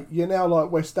 great, you're now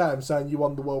like West Ham saying you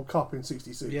won the World Cup in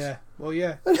 '66. Yeah, well,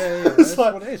 yeah, It's that's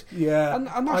like, what it is. Yeah, and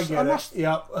I get it.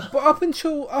 Yeah. But up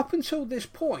until this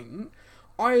point,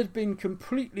 I had been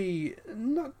completely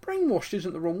not brainwashed.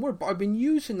 Isn't the wrong word, but I've been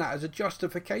using that as a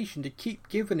justification to keep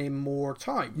giving him more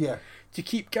time. Yeah. To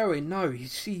keep going. No, his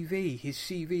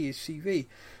CV.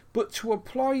 But to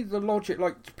apply the logic,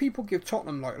 like people give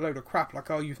Tottenham like a load of crap,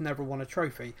 like, oh, you've never won a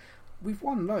trophy. We've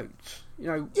won loads. You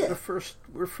know, Yeah.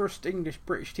 we're first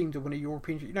British team to win a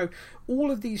European. You know, all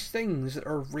of these things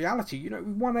are reality. You know,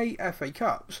 we won 8 FA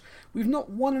Cups. We've not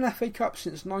won an FA Cup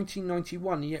since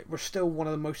 1991, yet we're still one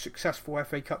of the most successful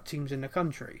FA Cup teams in the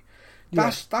country.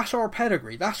 That's our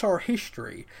pedigree. That's our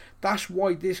history. That's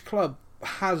why this club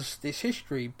has this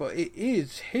history, but it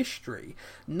is history.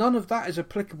 None of that is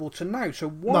applicable to now. So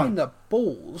why in the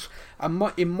balls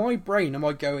in my brain am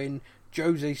I going,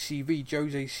 Jose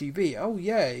CV? Oh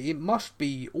yeah, it must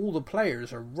be all the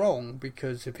players are wrong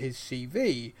because of his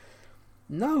CV.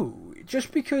 No,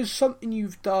 just because something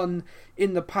you've done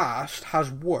in the past has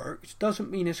worked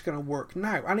doesn't mean it's going to work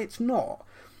now, and it's not.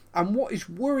 And what is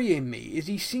worrying me is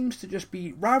he seems to just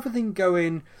be, rather than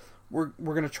going, we're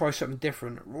going to try something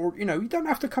different, or, you know, you don't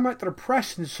have to come out to the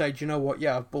press and say, do you know what,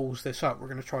 yeah, I've balls this up, we're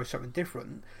going to try something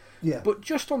different. Yeah. But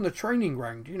just on the training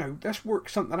ground, you know, let's work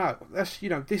something out. Let's, you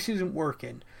know, this isn't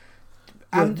working.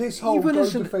 And this whole go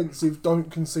defensive,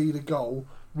 don't concede a goal,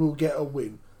 we'll get a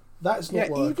win. That's not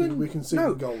working. We're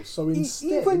conceding goals. So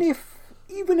instead,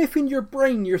 even if in your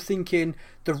brain you're thinking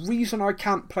the reason I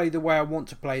can't play the way I want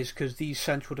to play is because these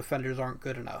central defenders aren't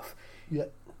good enough. Yeah.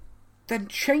 Then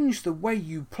change the way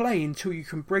you play until you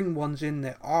can bring ones in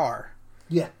that are.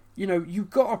 Yeah. You know, you've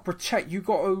got to protect, you've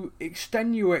got to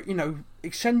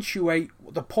accentuate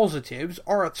the positives.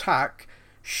 Our attack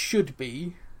should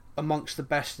be amongst the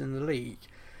best in the league.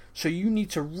 So you need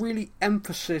to really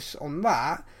emphasize on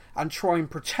that and try and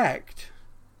protect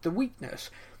the weakness.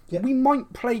 Yeah. We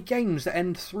might play games that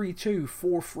end 3-2,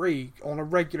 4-3 on a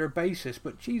regular basis,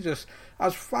 but Jesus,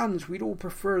 as fans, we'd all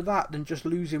prefer that than just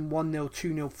losing 1-0,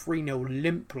 2-0, 3-0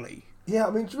 limply. Yeah,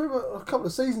 I mean, do you remember a couple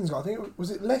of seasons ago, I think,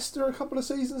 was it Leicester a couple of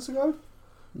seasons ago?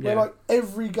 Where, like,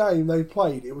 every game they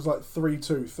played, it was like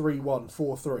 3-2, 3-1,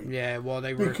 4-3. Yeah, well,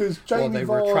 they were... Because Jamie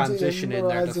Vardy transitioning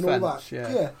their defence. and all that.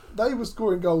 Yeah, they were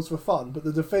scoring goals for fun, but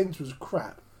the defence was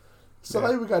crap. So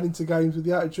they were going into games with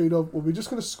the attitude of, well, we're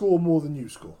just going to score more than you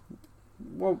score.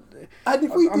 Well, and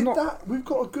if we did that, we've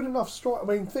got a good enough strike. I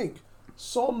mean, think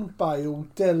Son, Bale,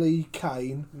 Dele,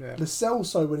 Kane, Lo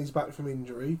Celso when he's back from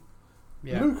injury.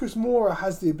 Yeah. Lucas Moura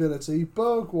has the ability.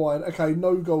 Bergwijn, okay,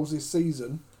 no goals this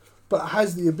season, but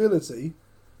has the ability.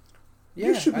 Yeah,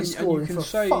 you should be scoring for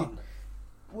fun.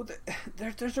 Well,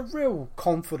 there's a real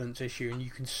confidence issue, and you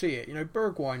can see it. You know,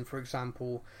 Bergwijn, for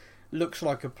example, looks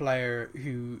like a player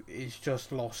who is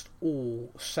just lost all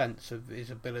sense of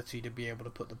his ability to be able to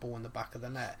put the ball in the back of the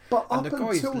net. But and up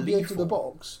until the edge of the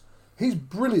box, he's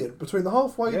brilliant between the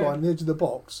halfway line and the edge of the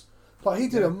box. Like he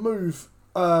did a move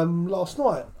last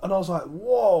night, and I was like,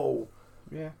 "Whoa!"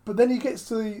 Yeah. But then he gets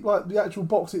to the actual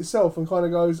box itself and kind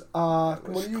of goes,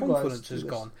 his confidence has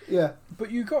gone. Yeah.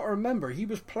 But you got to remember, he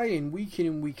was playing week in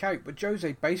and week out, but Jose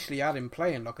basically had him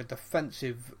playing like a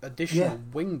defensive additional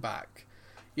wing back.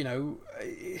 You know,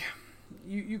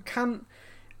 You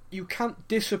can't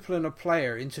discipline a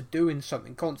player into doing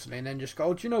something constantly and then just go,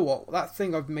 oh, do you know what? That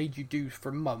thing I've made you do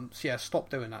for months, stop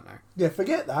doing that now. Yeah,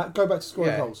 forget that. Go back to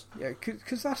scoring goals. Yeah,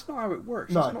 because that's not how it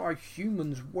works. No. That's not how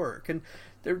humans work. And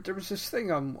there was this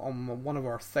thing on one of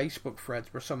our Facebook threads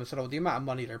where someone said, oh, the amount of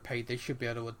money they're paid, they should be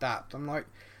able to adapt. I'm like,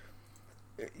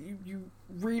 you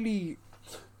really...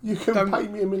 You can pay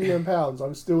me £1 million,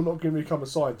 I'm still not going to become a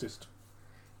scientist.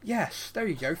 Yes, there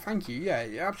you go. Thank you. Yeah,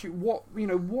 absolutely.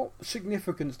 What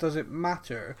significance does it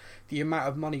matter the amount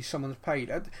of money someone's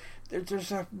paid?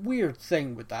 There's a weird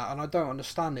thing with that, and I don't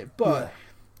understand it. But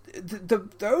the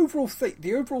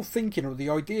overall thinking or the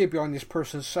idea behind this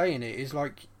person saying it is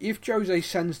like, if Jose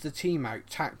sends the team out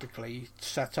tactically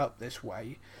set up this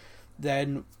way,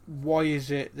 then why is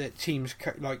it that teams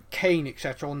like Kane,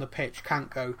 etc., on the pitch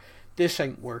can't go, this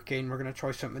ain't working, we're going to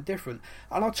try something different?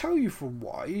 And I'll tell you for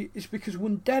why. It's because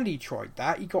when Dele tried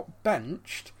that, he got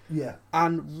benched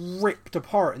and ripped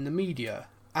apart in the media.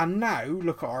 And now,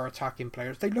 look at our attacking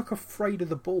players, they look afraid of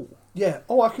the ball. Yeah,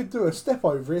 I could do a step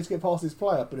over here to get past this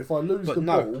player, but if I lose ball,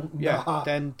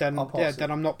 then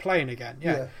I'm not playing again.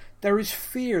 Yeah. There is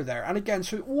fear there. And again,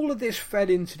 so all of this fed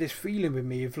into this feeling with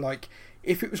me of like,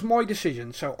 if it was my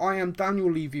decision, so I am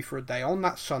Daniel Levy for a day on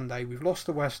that Sunday, we've lost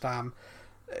to West Ham,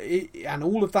 and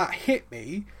all of that hit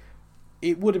me,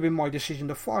 it would have been my decision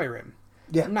to fire him.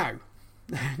 Yeah.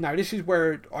 Now this is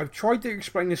where I've tried to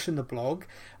explain this in the blog,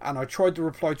 and I tried to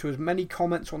reply to as many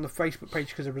comments on the Facebook page,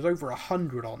 because there was over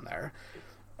 100 on there,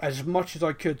 as much as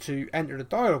I could to enter the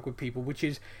dialogue with people, which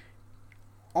is,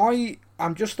 I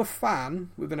am just a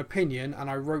fan with an opinion, and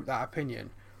I wrote that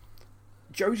opinion.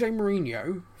 Jose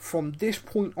Mourinho, from this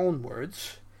point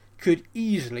onwards, could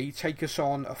easily take us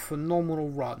on a phenomenal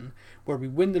run where we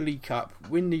win the League Cup,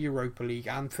 win the Europa League,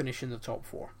 and finish in the top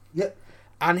 4. Yep.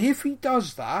 And if he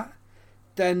does that,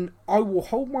 then I will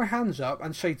hold my hands up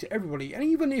and say to everybody, and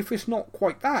even if it's not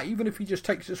quite that, even if he just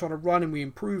takes us on a run and we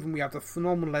improve and we have a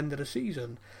phenomenal end of the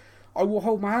season, I will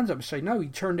hold my hands up and say, no, he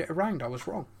turned it around, I was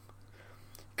wrong.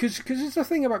 Because it's the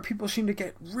thing about people seem to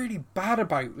get really bad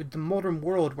about with the modern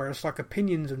world, where it's like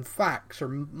opinions and facts are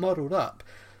muddled up.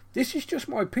 This is just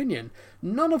my opinion.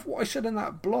 None of what I said in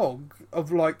that blog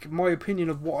of like my opinion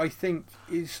of what I think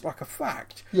is like a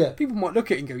fact. Yeah. People might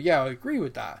look at it and go, yeah, I agree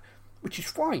with that, which is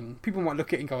fine. People might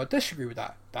look at it and go, I disagree with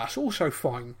that. That's also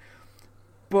fine.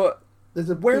 But there's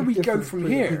a where we go from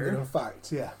here... And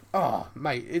fact, yeah. Oh,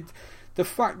 mate, the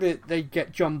fact that they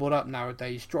get jumbled up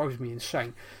nowadays drives me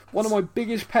insane. One of my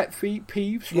biggest pet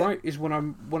peeves, right, is when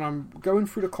I'm going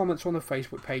through the comments on the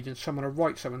Facebook page and someone will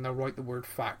write something, they'll write the word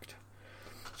fact.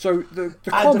 So the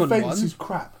common one is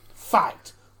crap.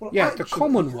 Fact. Well, yeah, the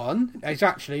common one is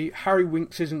actually Harry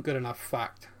Winks isn't good enough.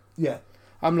 Fact. Yeah.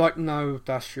 I'm like, no,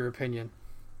 that's your opinion.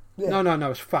 Yeah.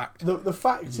 No, it's fact. The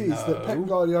fact is that Pep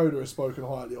Guardiola has spoken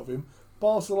highly of him.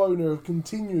 Barcelona have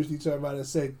continuously turned around and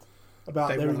said about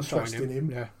their interest in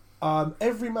him. Yeah.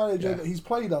 Every manager that he's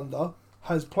played under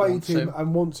has played him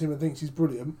and wants him and thinks he's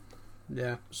brilliant.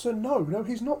 Yeah. So no,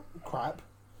 he's not crap.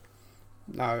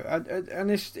 No, and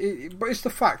but it's the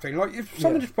fact thing. Like, if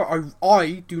someone just put,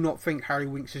 I do not think Harry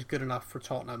Winks is good enough for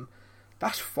Tottenham,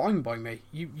 that's fine by me.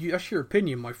 You that's your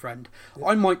opinion, my friend. Yeah.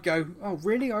 I might go, oh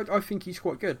really? I think he's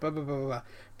quite good. Blah blah blah blah.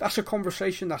 That's a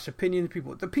conversation. That's opinion.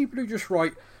 The people who just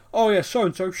write, oh yeah, so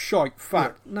and so shite.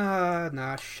 Fact. Yeah.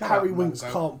 Nah. Shut Harry up, Winks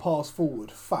can't pass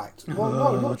forward. Fact. Well,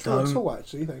 no, not true at all.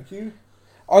 Actually, thank you.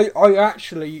 I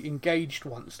actually engaged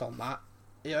once on that.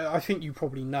 Yeah, I think you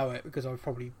probably know it because I've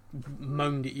probably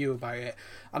moaned at you about it.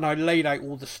 And I laid out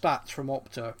all the stats from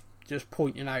Opta, just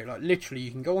pointing out, like, literally,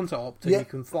 you can go onto Opta and you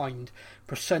can find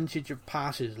percentage of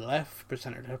passes left,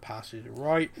 percentage of passes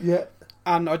right. Yeah.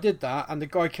 And I did that, and the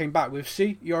guy came back with,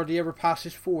 see, he hardly ever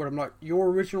passes forward. I'm like, your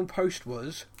original post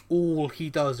was, all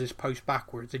he does is post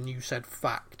backwards, and you said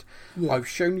fact. Yeah. I've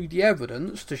shown you the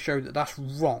evidence to show that that's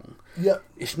wrong. Yeah.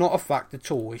 It's not a fact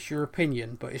at all. It's your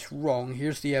opinion, but it's wrong.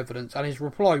 Here's the evidence. And his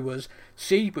reply was,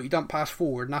 see, but you don't pass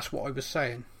forward, and that's what I was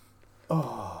saying.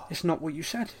 Oh. It's not what you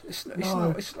said. It's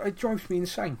not. It drives me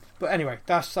insane. But anyway,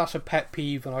 that's a pet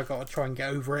peeve, and I got to try and get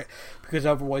over it, because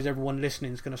otherwise everyone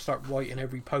listening is going to start writing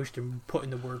every post and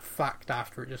putting the word fact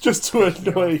after it. Just to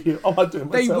annoy you. I might do it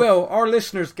myself. They will. Our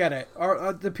listeners get it.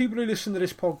 The people who listen to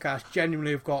this podcast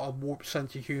genuinely have got a warped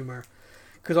sense of humour.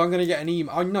 Because I'm going to get an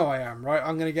email. I know I am, right?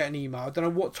 I'm going to get an email. I don't know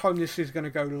what time this is going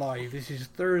to go live. This is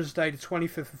Thursday, the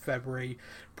 25th of February.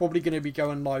 Probably going to be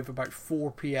going live about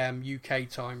 4 p.m. UK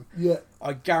time. Yeah.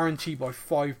 I guarantee by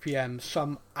 5 p.m.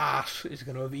 some ass is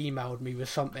going to have emailed me with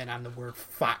something and the word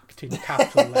fact in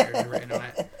capital letters written on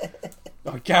it.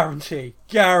 I guarantee.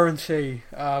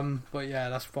 But yeah,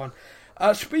 that's fun.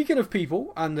 Speaking of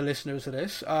people and the listeners of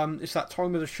this, it's that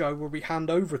time of the show where we hand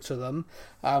over to them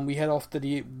and we head off to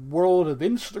the world of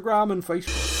Instagram and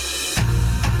Facebook.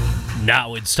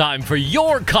 Now it's time for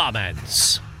your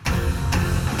comments.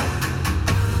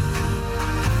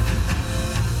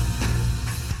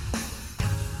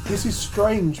 This is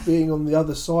strange being on the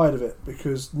other side of it,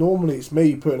 because normally it's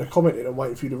me putting a comment in and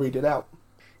waiting for you to read it out.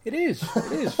 It is.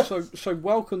 So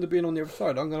welcome to being on the other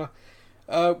side. I'm going to...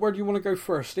 where do you want to go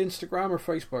first? Instagram or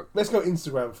Facebook? Let's go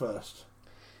Instagram first.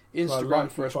 Instagram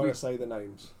first. Trying to say the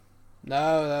names. No,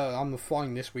 I'm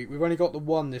flying this week. We've only got the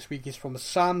one this week. It's from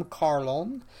Sam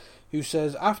Carlon, who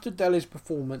says, after Dele's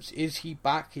performance, is he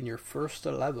back in your first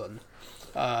 11?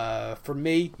 For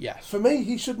me, yes. For me,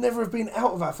 he should never have been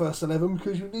out of our first 11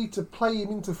 because you need to play him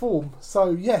into form. So,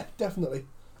 yeah, definitely.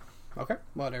 Okay,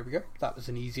 well, there we go. That was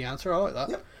an easy answer. I like that.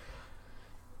 Yep.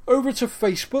 Over to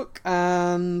Facebook,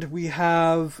 and we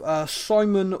have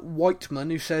Simon Whiteman,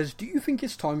 who says, do you think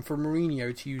it's time for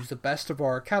Mourinho to use the best of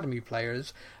our academy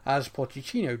players, as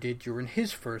Pochettino did during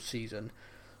his first season?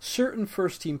 Certain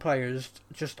first-team players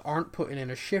just aren't putting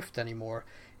in a shift anymore.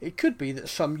 It could be that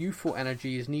some youthful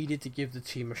energy is needed to give the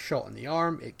team a shot in the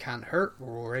arm. It can't hurt.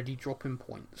 We're already dropping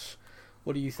points.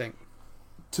 What do you think?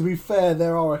 To be fair,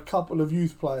 there are a couple of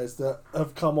youth players that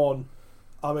have come on.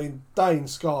 I mean, Dane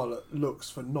Scarlett looks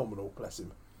phenomenal, bless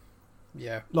him.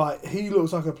 Yeah. Like, he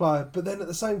looks like a player, but then at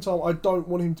the same time, I don't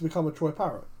want him to become a Troy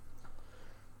Parrott.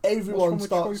 Everyone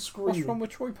starts screaming. What's wrong with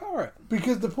Troy Parrott?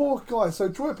 Because the poor guy, so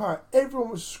Troy Parrott,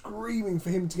 everyone was screaming for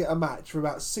him to get a match for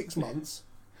about 6 months.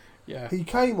 Yeah. He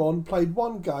came on, played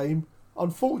one game,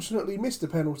 unfortunately missed a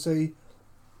penalty,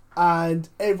 and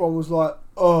everyone was like,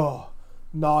 oh,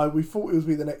 no, we thought he was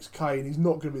be the next Kane. He's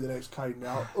not going to be the next Kane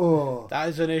now. Oh. That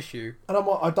is an issue. And I'm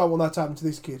like, I don't want that to happen to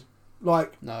this kid.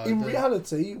 Like, No, in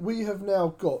reality, we have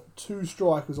now got 2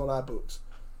 strikers on our books.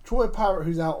 Troy Parrott,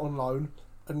 who's out on loan,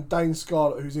 and Dane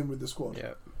Scarlett, who's in with the squad.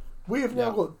 Yeah. We have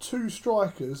now got 2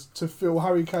 strikers to fill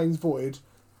Harry Kane's void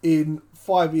in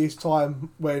 5 years'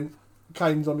 time when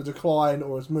Kane's on a decline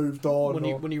or has moved on.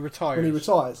 When he retires. When he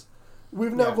retires.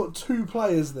 We've now Yeah. got 2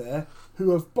 players there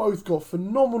who have both got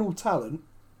phenomenal talent.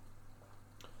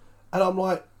 And I'm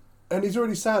like, and he's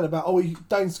already saying about,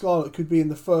 Dane Scarlett could be in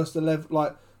the first 11,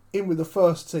 like, in with the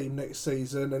first team next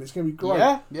season, and it's going to be great.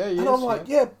 Yeah, and I'm like,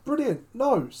 yeah, brilliant.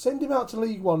 No, send him out to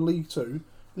League 1, League 2.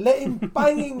 Let him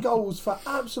bang in goals for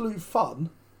absolute fun.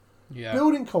 Yeah.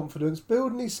 Building confidence,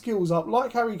 building his skills up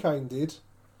like Harry Kane did.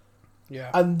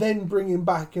 Yeah. And then bring him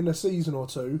back in a season or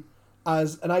two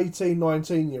as an 18,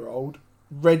 19-year-old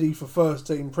ready for first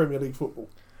team Premier League football.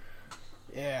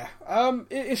 Yeah.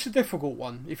 It's a difficult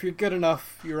one. If you're good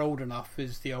enough, you're old enough,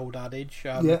 is the old adage.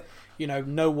 You know,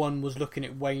 no one was looking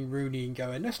at Wayne Rooney and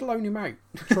going, let's loan him out.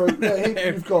 True.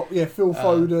 Yeah, you've got Phil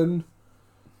Foden.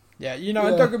 Yeah, you know,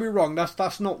 and don't get me wrong,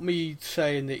 that's not me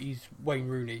saying that he's Wayne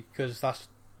Rooney, because that's,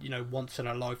 you know, once in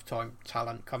a lifetime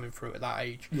talent coming through at that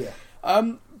age. Yeah.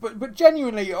 But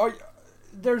genuinely,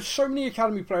 there's so many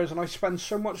academy players, and I spend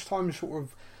so much time sort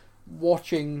of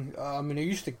watching. I mean, I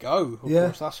used to go. Of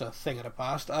course, that's a thing of the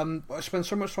past. But I spend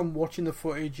so much time watching the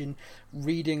footage and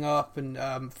reading up and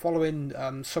following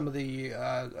some of the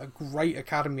great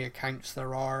academy accounts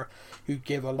there are who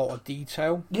give a lot of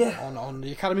detail. On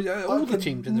the academy, all the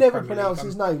teams in the Premier League. Never pronounce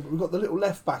his name, but we've got the little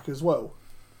left back as well.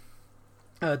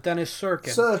 Dennis Sirkin.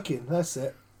 Sirkin, that's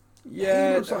it. Yeah,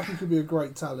 he looks like he could be a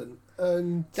great talent.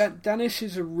 And Dennis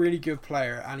is a really good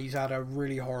player, and he's had a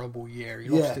really horrible year. He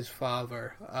lost his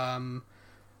father. I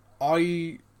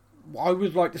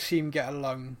would like to see him get a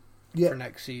loan for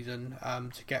next season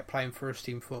to get playing first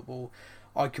team football.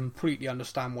 I completely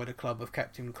understand why the club have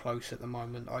kept him close at the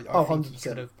moment. I think 100%. he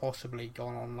could have possibly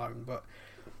gone on loan, but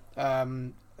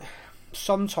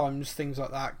sometimes things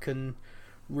like that can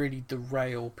really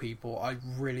derail people. I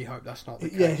really hope that's not the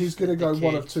case. Yeah, he's going to go kid,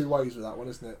 one of 2 ways with that one,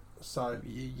 isn't it? So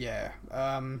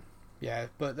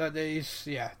but that is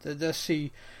let's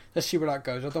see where that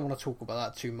goes. I don't want to talk about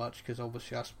that too much because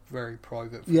obviously that's very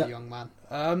private for the young man.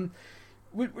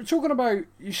 We're talking about,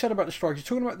 you said about the strikes, you're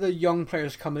talking about the young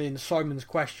players coming in, Simon's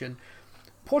question.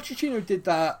 Pochettino did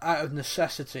that out of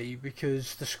necessity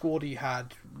because the squad he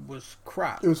had was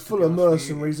crap. it was full of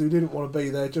mercenaries who didn't want to be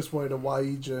there, just wanted a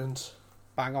wage and...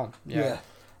 Bang on,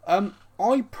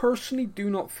 I personally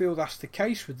do not feel that's the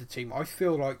case with the team. I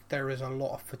feel like there is a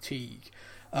lot of fatigue.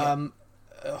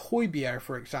 Højbjerg,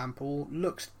 for example,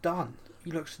 looks done.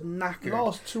 He looks knackered.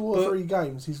 Last 2 or 3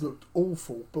 games, he's looked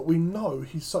awful, but we know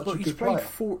he's such a good player.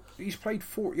 He's played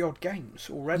 40-odd games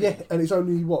already. Yeah, and it's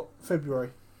only, February?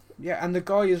 Yeah, and the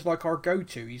guy is like our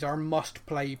go-to. He's our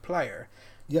must-play player.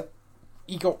 Yep.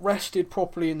 He got rested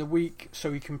properly in the week,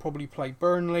 so he can probably play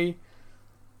Burnley.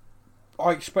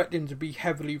 I expect him to be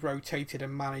heavily rotated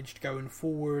and managed going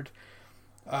forward.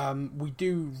 We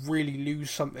do really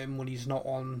lose something when he's not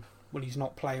on, when he's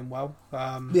not playing well.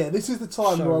 This is the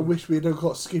time where I wish we had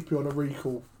got Skippy on a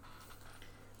recall.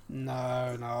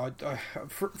 No.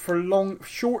 For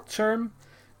short term,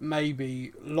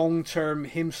 maybe. Long term,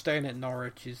 him staying at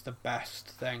Norwich is the best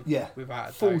thing. Yeah,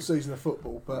 without a full doubt. season of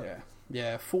football, but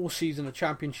full season of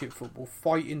Championship football,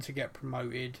 fighting to get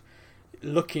promoted,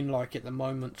 looking like at the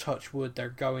moment, touch wood, they're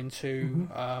going to,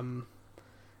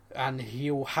 and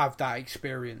he'll have that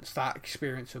experience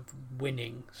of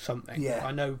winning something. Yeah.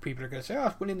 I know people are going to say,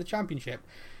 it's winning the Championship.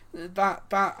 That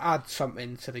adds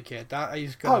something to the kid. That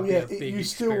is going to be a big you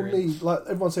still experience. need, like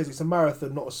everyone says, it's a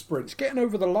marathon, not a sprint. It's getting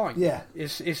over the line. Yeah.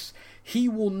 He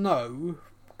will know,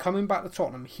 coming back to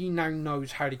Tottenham, he now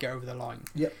knows how to get over the line.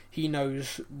 Yep. He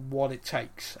knows what it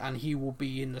takes, and he will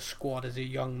be in the squad as a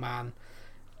young man,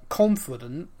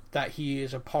 confident that he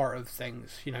is a part of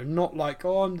things. You know, not like,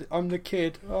 I'm the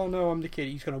kid. Oh no, I'm the kid.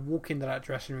 He's going to walk into that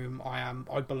dressing room.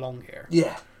 I belong here.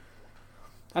 Yeah.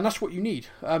 And that's what you need.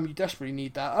 You desperately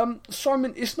need that.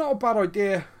 Simon, it's not a bad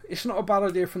idea. It's not a bad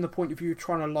idea from the point of view of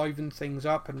trying to liven things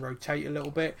up and rotate a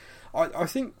little bit. I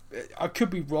think, I could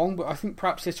be wrong, but I think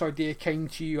perhaps this idea came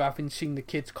to you having seen the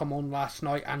kids come on last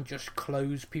night and just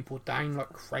close people down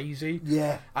like crazy.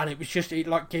 Yeah. And it was just, it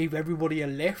like gave everybody a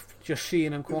lift, just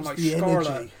seeing them come on, like the Scarlett.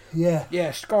 energy. Yeah.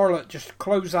 Yeah, Scarlett just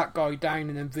closed that guy down,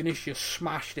 and then Vinicius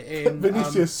smashed it in.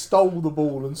 Vinicius stole the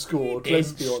ball and scored,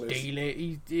 let's be honest. Steal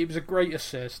it. It was a great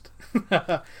assist.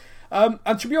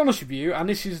 And to be honest with you, and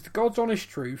this is the God's honest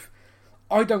truth,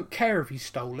 I don't care if he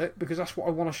stole it, because that's what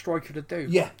I want a striker to do.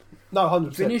 Yeah, no,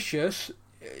 100%. Vinicius,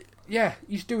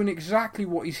 he's doing exactly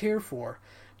what he's here for.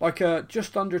 Like a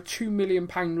just under £2 million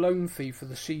loan fee for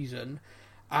the season,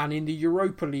 and in the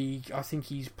Europa League, I think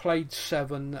he's played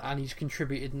 7 and he's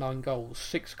contributed 9 goals,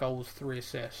 6 goals, 3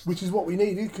 assists. Which is what we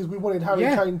needed, because we wanted Harry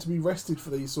Kane to be rested for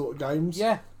these sort of games.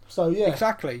 Yeah. So, yeah.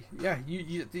 Exactly. Yeah,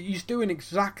 he's doing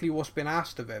exactly what's been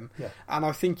asked of him. Yeah. And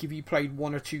I think if he played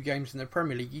 1 or 2 games in the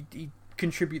Premier League, he'd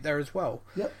contribute there as well.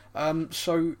 Yep.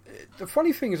 So the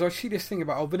funny thing is, I see this thing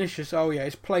about Vinicius.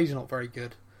 His play's not very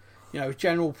good. You know,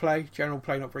 general play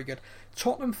not very good.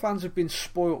 Tottenham fans have been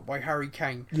spoilt by Harry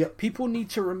Kane. Yep. People need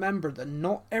to remember that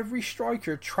not every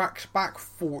striker tracks back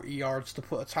 40 yards to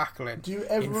put a tackle in. Do you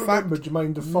ever remember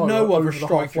Jermaine Defoe? No over other the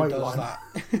striker halfway does line? that.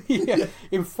 Yeah.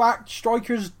 In fact,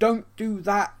 strikers don't do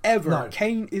that ever. No.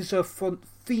 Kane is a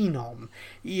phenom.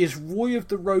 He is Roy of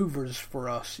the Rovers for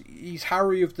us. He's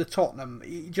Harry of the Tottenham.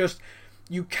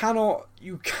 You cannot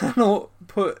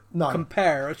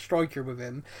compare a striker with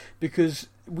him, because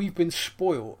we've been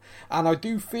spoiled. And I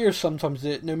do fear sometimes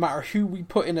that no matter who we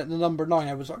put in at the number 9,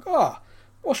 I was like,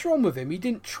 what's wrong with him? He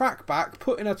didn't track back,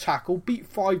 put in a tackle, beat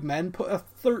 5 men, put a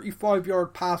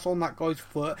 35-yard pass on that guy's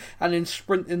foot, and then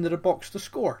sprint into the box to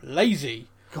score. Lazy.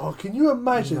 God, can you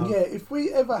imagine? No. Yeah, if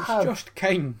we ever have... It's just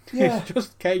Kane. Yeah. It's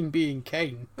just Kane being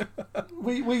Kane.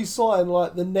 we sign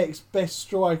like the next best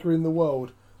striker in the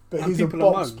world, but And he's a people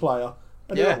are box moan. player.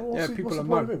 And People are what's the point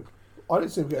moan. of him? I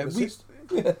didn't see him get an assist.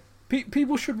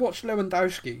 People should watch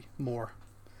Lewandowski more.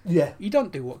 Yeah. He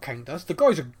don't do what Kane does. The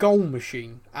guy's a goal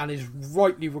machine and is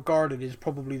rightly regarded as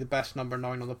probably the best number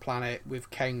 9 on the planet, with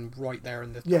Kane right there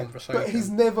in the conversation. But he's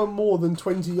never more than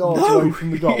 20 yards away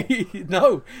from the goal.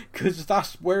 No, because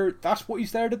that's what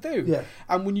he's there to do. Yeah.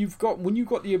 And when you've got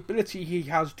the ability he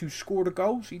has to score the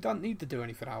goals, he doesn't need to do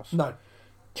anything else. No.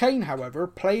 Kane, however,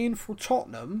 playing for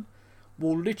Tottenham,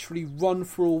 will literally run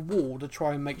through a wall to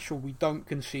try and make sure we don't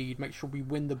concede, make sure we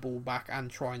win the ball back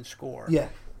and try and score. Yeah.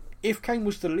 If Kane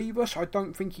was to leave us, I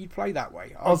don't think he'd play that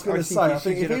way. I was going to say, I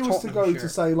think if he was to go to,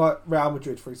 shirt. say, like Real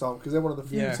Madrid, for example, because they're one of the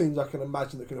few Yeah. teams I can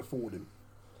imagine that can afford him.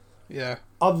 Yeah.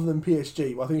 Other than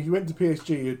PSG. I think if he went to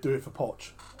PSG, he'd do it for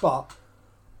Poch. But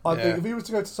I think if he was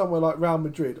to go to somewhere like Real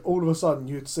Madrid, all of a sudden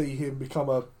you'd see him become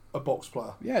a box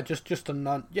player. Yeah, just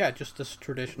this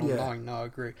traditional 9. No, I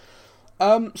agree.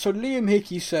 So Liam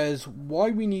Hickey says, why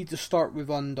we need to start with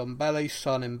Ndombele,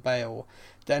 Son and Bale,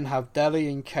 then have Dele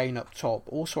and Kane up top.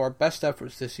 Also, our best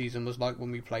efforts this season was like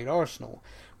when we played Arsenal.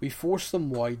 We forced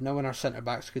them wide, knowing our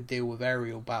centre-backs could deal with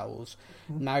aerial battles.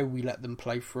 Now we let them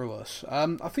play through us. I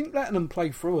think letting them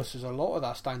play through us is a lot of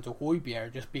that's down to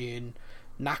Højbjerg just being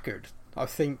knackered. I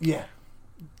think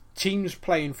teams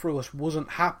playing through us wasn't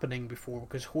happening before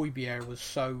because Højbjerg was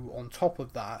so on top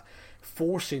of that,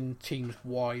 forcing teams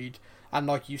wide. And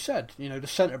like you said, the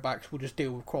centre-backs will just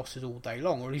deal with crosses all day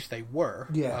long, or at least they were.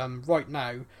 Yeah. Right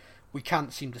now, we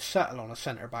can't seem to settle on a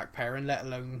centre-back pairing, let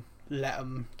alone let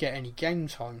them get any game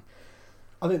time.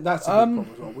 I think that's a big problem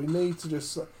as well. We need to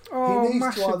just... Oh, he needs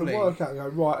massively. to either work out and go,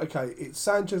 right, okay, it's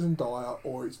Sanchez and Dyer,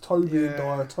 or it's Toby and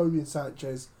Dyer, Toby and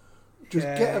Sanchez. Just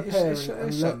get a pairing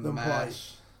and let them play.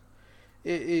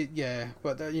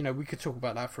 But we could talk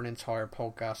about that for an entire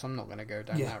podcast. I'm not going to go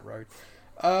down that road.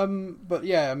 But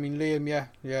yeah, I mean, Liam,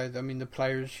 I mean, the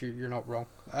players, you're not wrong.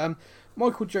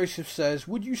 Michael Joseph says,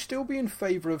 would you still be in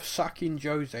favour of sacking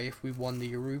Jose if we won the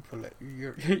Europa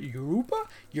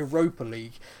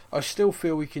League? I still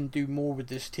feel we can do more with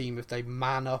this team if they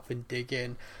man up and dig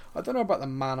in. I don't know about the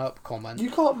man up comment.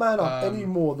 You can't man up any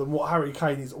more than what Harry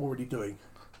Kane is already doing.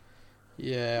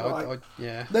 Yeah,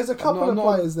 There's a couple of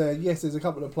players there. Yes, there's a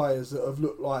couple of players that have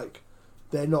looked like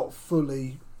they're not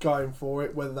fully going for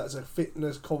it, whether that's a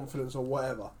fitness, confidence, or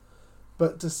whatever.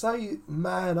 But to say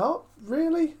man up,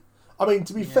 really? I mean,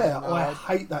 to be fair, I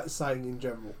hate that saying in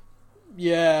general.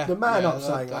 Yeah. The man up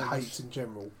saying I hate in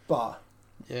general, but...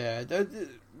 Yeah, that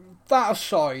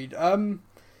aside,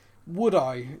 would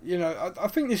I? I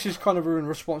think this is kind of in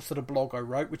response to the blog I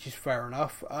wrote, which is fair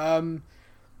enough.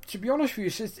 To be honest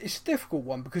with you, it's a difficult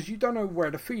one because you don't know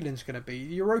where the feeling's going to be.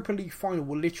 The Europa League final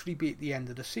will literally be at the end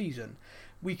of the season.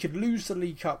 We could lose the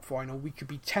League Cup final, we could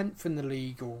be 10th in the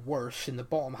league or worse in the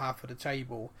bottom half of the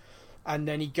table, and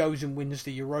then he goes and wins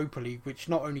the Europa League, which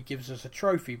not only gives us a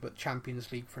trophy but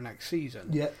Champions League for next season.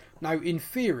 Yeah. Now, in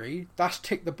theory, that's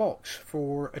tick the box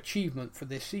for achievement for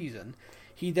this season.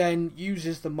 He then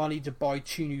uses the money to buy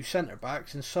 2 new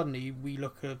centre-backs, and suddenly we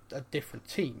look at a different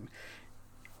team.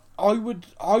 I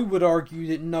would argue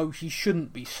that no, he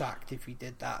shouldn't be sacked if he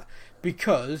did that,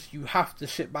 because you have to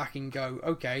sit back and go,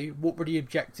 okay, what were the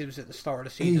objectives at the start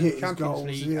of the season? Champions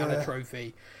League and a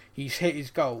trophy. He's hit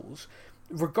his goals,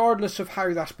 regardless of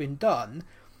how that's been done.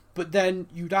 But then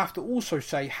you'd have to also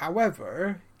say,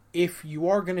 however, if you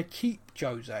are going to keep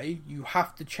Jose, you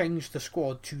have to change the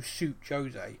squad to suit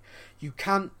Jose. You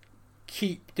can't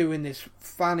keep doing this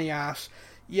fanny ass.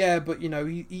 Yeah, but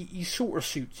he sort of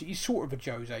suits. He's sort of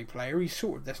a Jose player. He's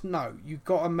sort of this. No, you've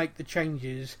got to make the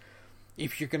changes.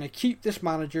 If you're going to keep this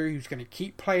manager who's going to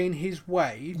keep playing his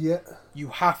way, you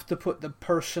have to put the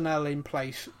personnel in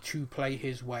place to play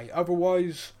his way.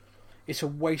 Otherwise, it's a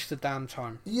waste of damn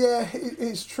time. Yeah,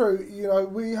 it's true.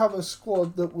 We have a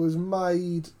squad that was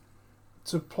made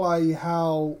to play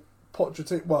how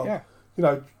Pochettino.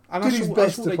 And did his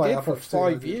best to play how Pochettino for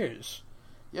 5 years.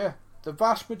 Yeah. The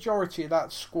vast majority of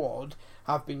that squad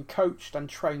have been coached and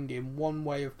trained in one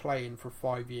way of playing for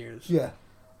 5 years. Yeah.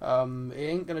 It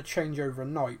ain't going to change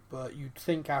overnight, but you'd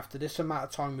think after this amount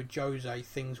of time with Jose,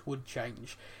 things would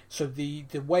change. So the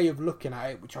way of looking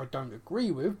at it, which I don't agree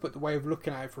with, but the way of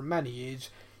looking at it for many is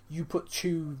you put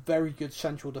 2 very good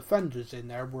central defenders in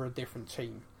there, we're a different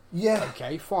team. Yeah.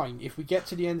 Okay, fine. If we get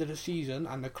to the end of the season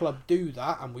and the club do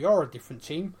that and we are a different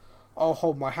team, I'll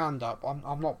hold my hand up.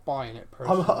 I'm not buying it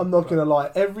personally. I'm not going to lie.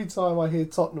 Every time I hear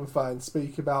Tottenham fans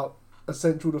speak about a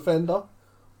central defender,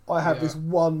 I have this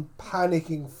one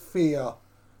panicking fear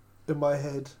in my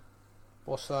head.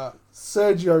 What's that?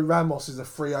 Sergio Ramos is a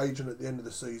free agent at the end of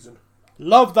the season.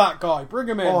 Love that guy. Bring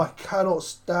him in. Oh, I cannot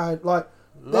stand...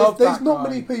 There's not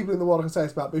many people in the world I can say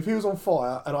this about, but if he was on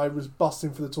fire and I was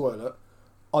busting for the toilet,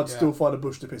 I'd still find a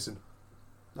bush to piss in.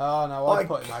 No, I'd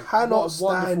put him out. Cannot what a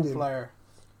wonderful stand him. Player.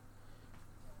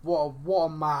 What a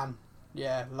man.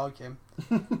 Yeah, like him.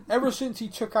 Ever since he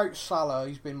took out Salah,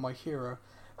 he's been my hero.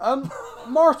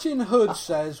 Martin Hood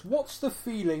says, what's the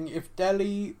feeling if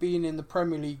Delhi being in the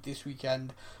Premier League this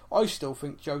weekend? I still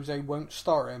think Jose won't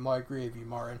start him. I agree with you,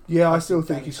 Martin. Yeah, I still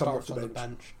think he's coming off the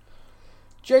bench.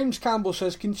 James Campbell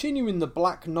says, continuing the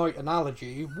Black Knight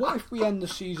analogy, what if we end the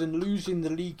season losing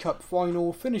the League Cup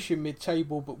final, finishing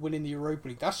mid-table but winning the Europa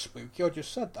League? That's spooky. I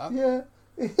just said that. Yeah.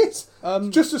 It's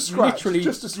just a scratch.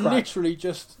 Literally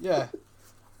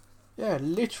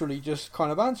just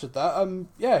kind of answered that.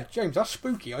 Yeah, James, that's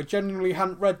spooky. I genuinely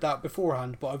hadn't read that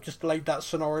beforehand, but I've just laid that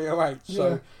scenario out.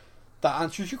 So that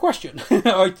answers your question.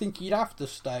 I think he'd have to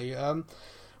stay.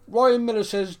 Ryan Miller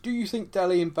says, do you think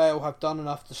Delhi and Bale have done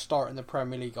enough to start in the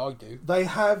Premier League? I do. They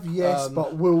have, yes,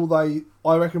 but will they?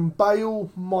 I reckon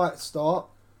Bale might start.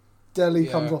 Delhi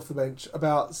comes off the bench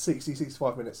about 60,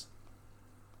 65 minutes.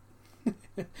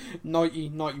 90,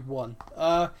 91.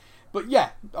 But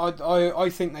yeah, I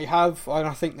think they have, and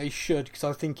I think they should, because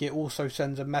I think it also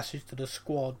sends a message to the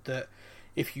squad that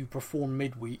if you perform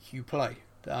midweek, you play.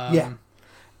 And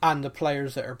the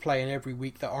players that are playing every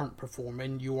week that aren't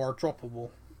performing, you are droppable.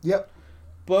 Yep.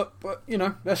 But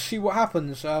let's see what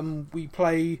happens. We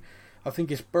play, I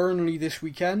think it's Burnley this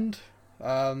weekend.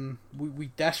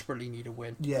 We desperately need a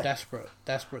win. Yeah. Desperate.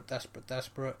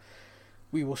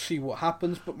 We will see what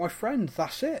happens. But my friend,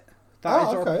 that's it. That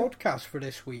is our podcast for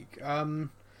this week.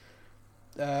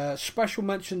 Special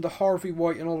mention to Harvey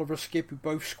White and Oliver Skipp, who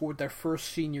both scored their first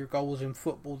senior goals in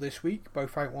football this week,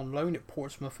 both out on loan at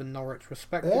Portsmouth and Norwich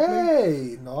respectively.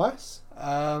 Hey, nice.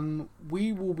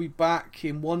 We will be back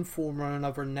in one form or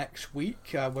another next week,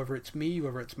 whether it's me,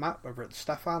 whether it's Matt, whether it's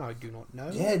Stefan, I do not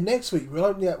know. Yeah, next week we'll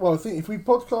only I think if we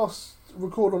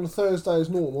record on a Thursday as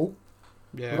normal,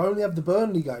 we'll only have the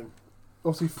Burnley game.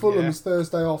 Obviously, Fulham is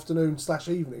Thursday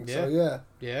afternoon/evening. Yeah. So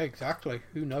yeah, exactly.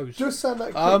 Who knows? Just saying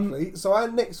that quickly. So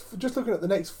just looking at the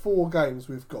next 4 games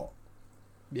we've got.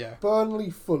 Yeah. Burnley,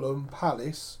 Fulham,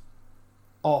 Palace,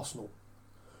 Arsenal.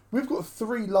 We've got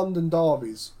 3 London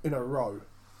derbies in a row.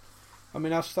 I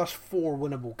mean, that's 4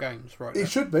 winnable games, right? It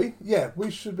should be. Yeah, we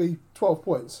should be 12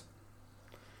 points.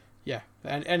 Yeah,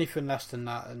 and anything less than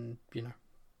that, and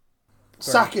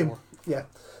sack him. Yeah.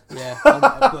 Yeah,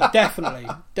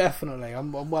 definitely.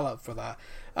 I'm well up for that.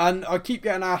 And I keep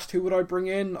getting asked who would I bring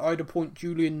in. I'd appoint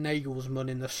Julian Nagelsmann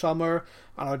in the summer,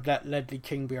 and I'd let Ledley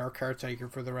King be our caretaker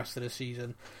for the rest of the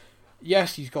season.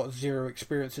 Yes, he's got 0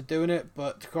 experience of doing it,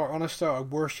 but to be quite honest, I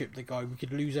worship the guy. We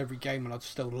could lose every game and I'd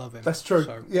still love him. That's true.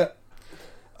 So. Yeah.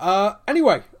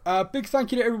 Anyway, big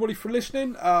thank you to everybody for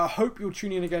listening. Hope you'll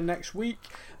tune in again next week.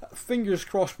 Fingers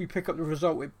crossed we pick up the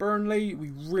result with Burnley. We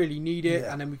really need it,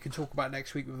 and then we can talk about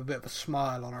next week with a bit of a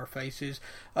smile on our faces.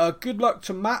 Good luck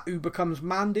to Matt, who becomes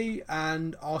Mandy,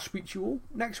 and I'll speak to you all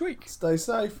next week. Stay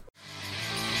safe.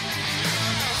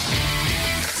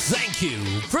 Thank you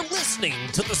for listening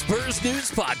to the Spurs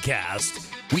News Podcast.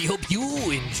 We hope you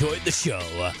enjoyed the show.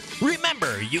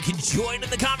 Remember, you can join in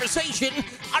the conversation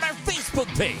on our Facebook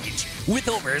page with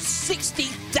over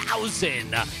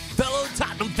 60,000 fellow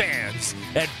Tottenham fans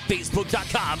at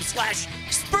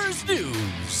facebook.com/Spurs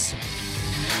News.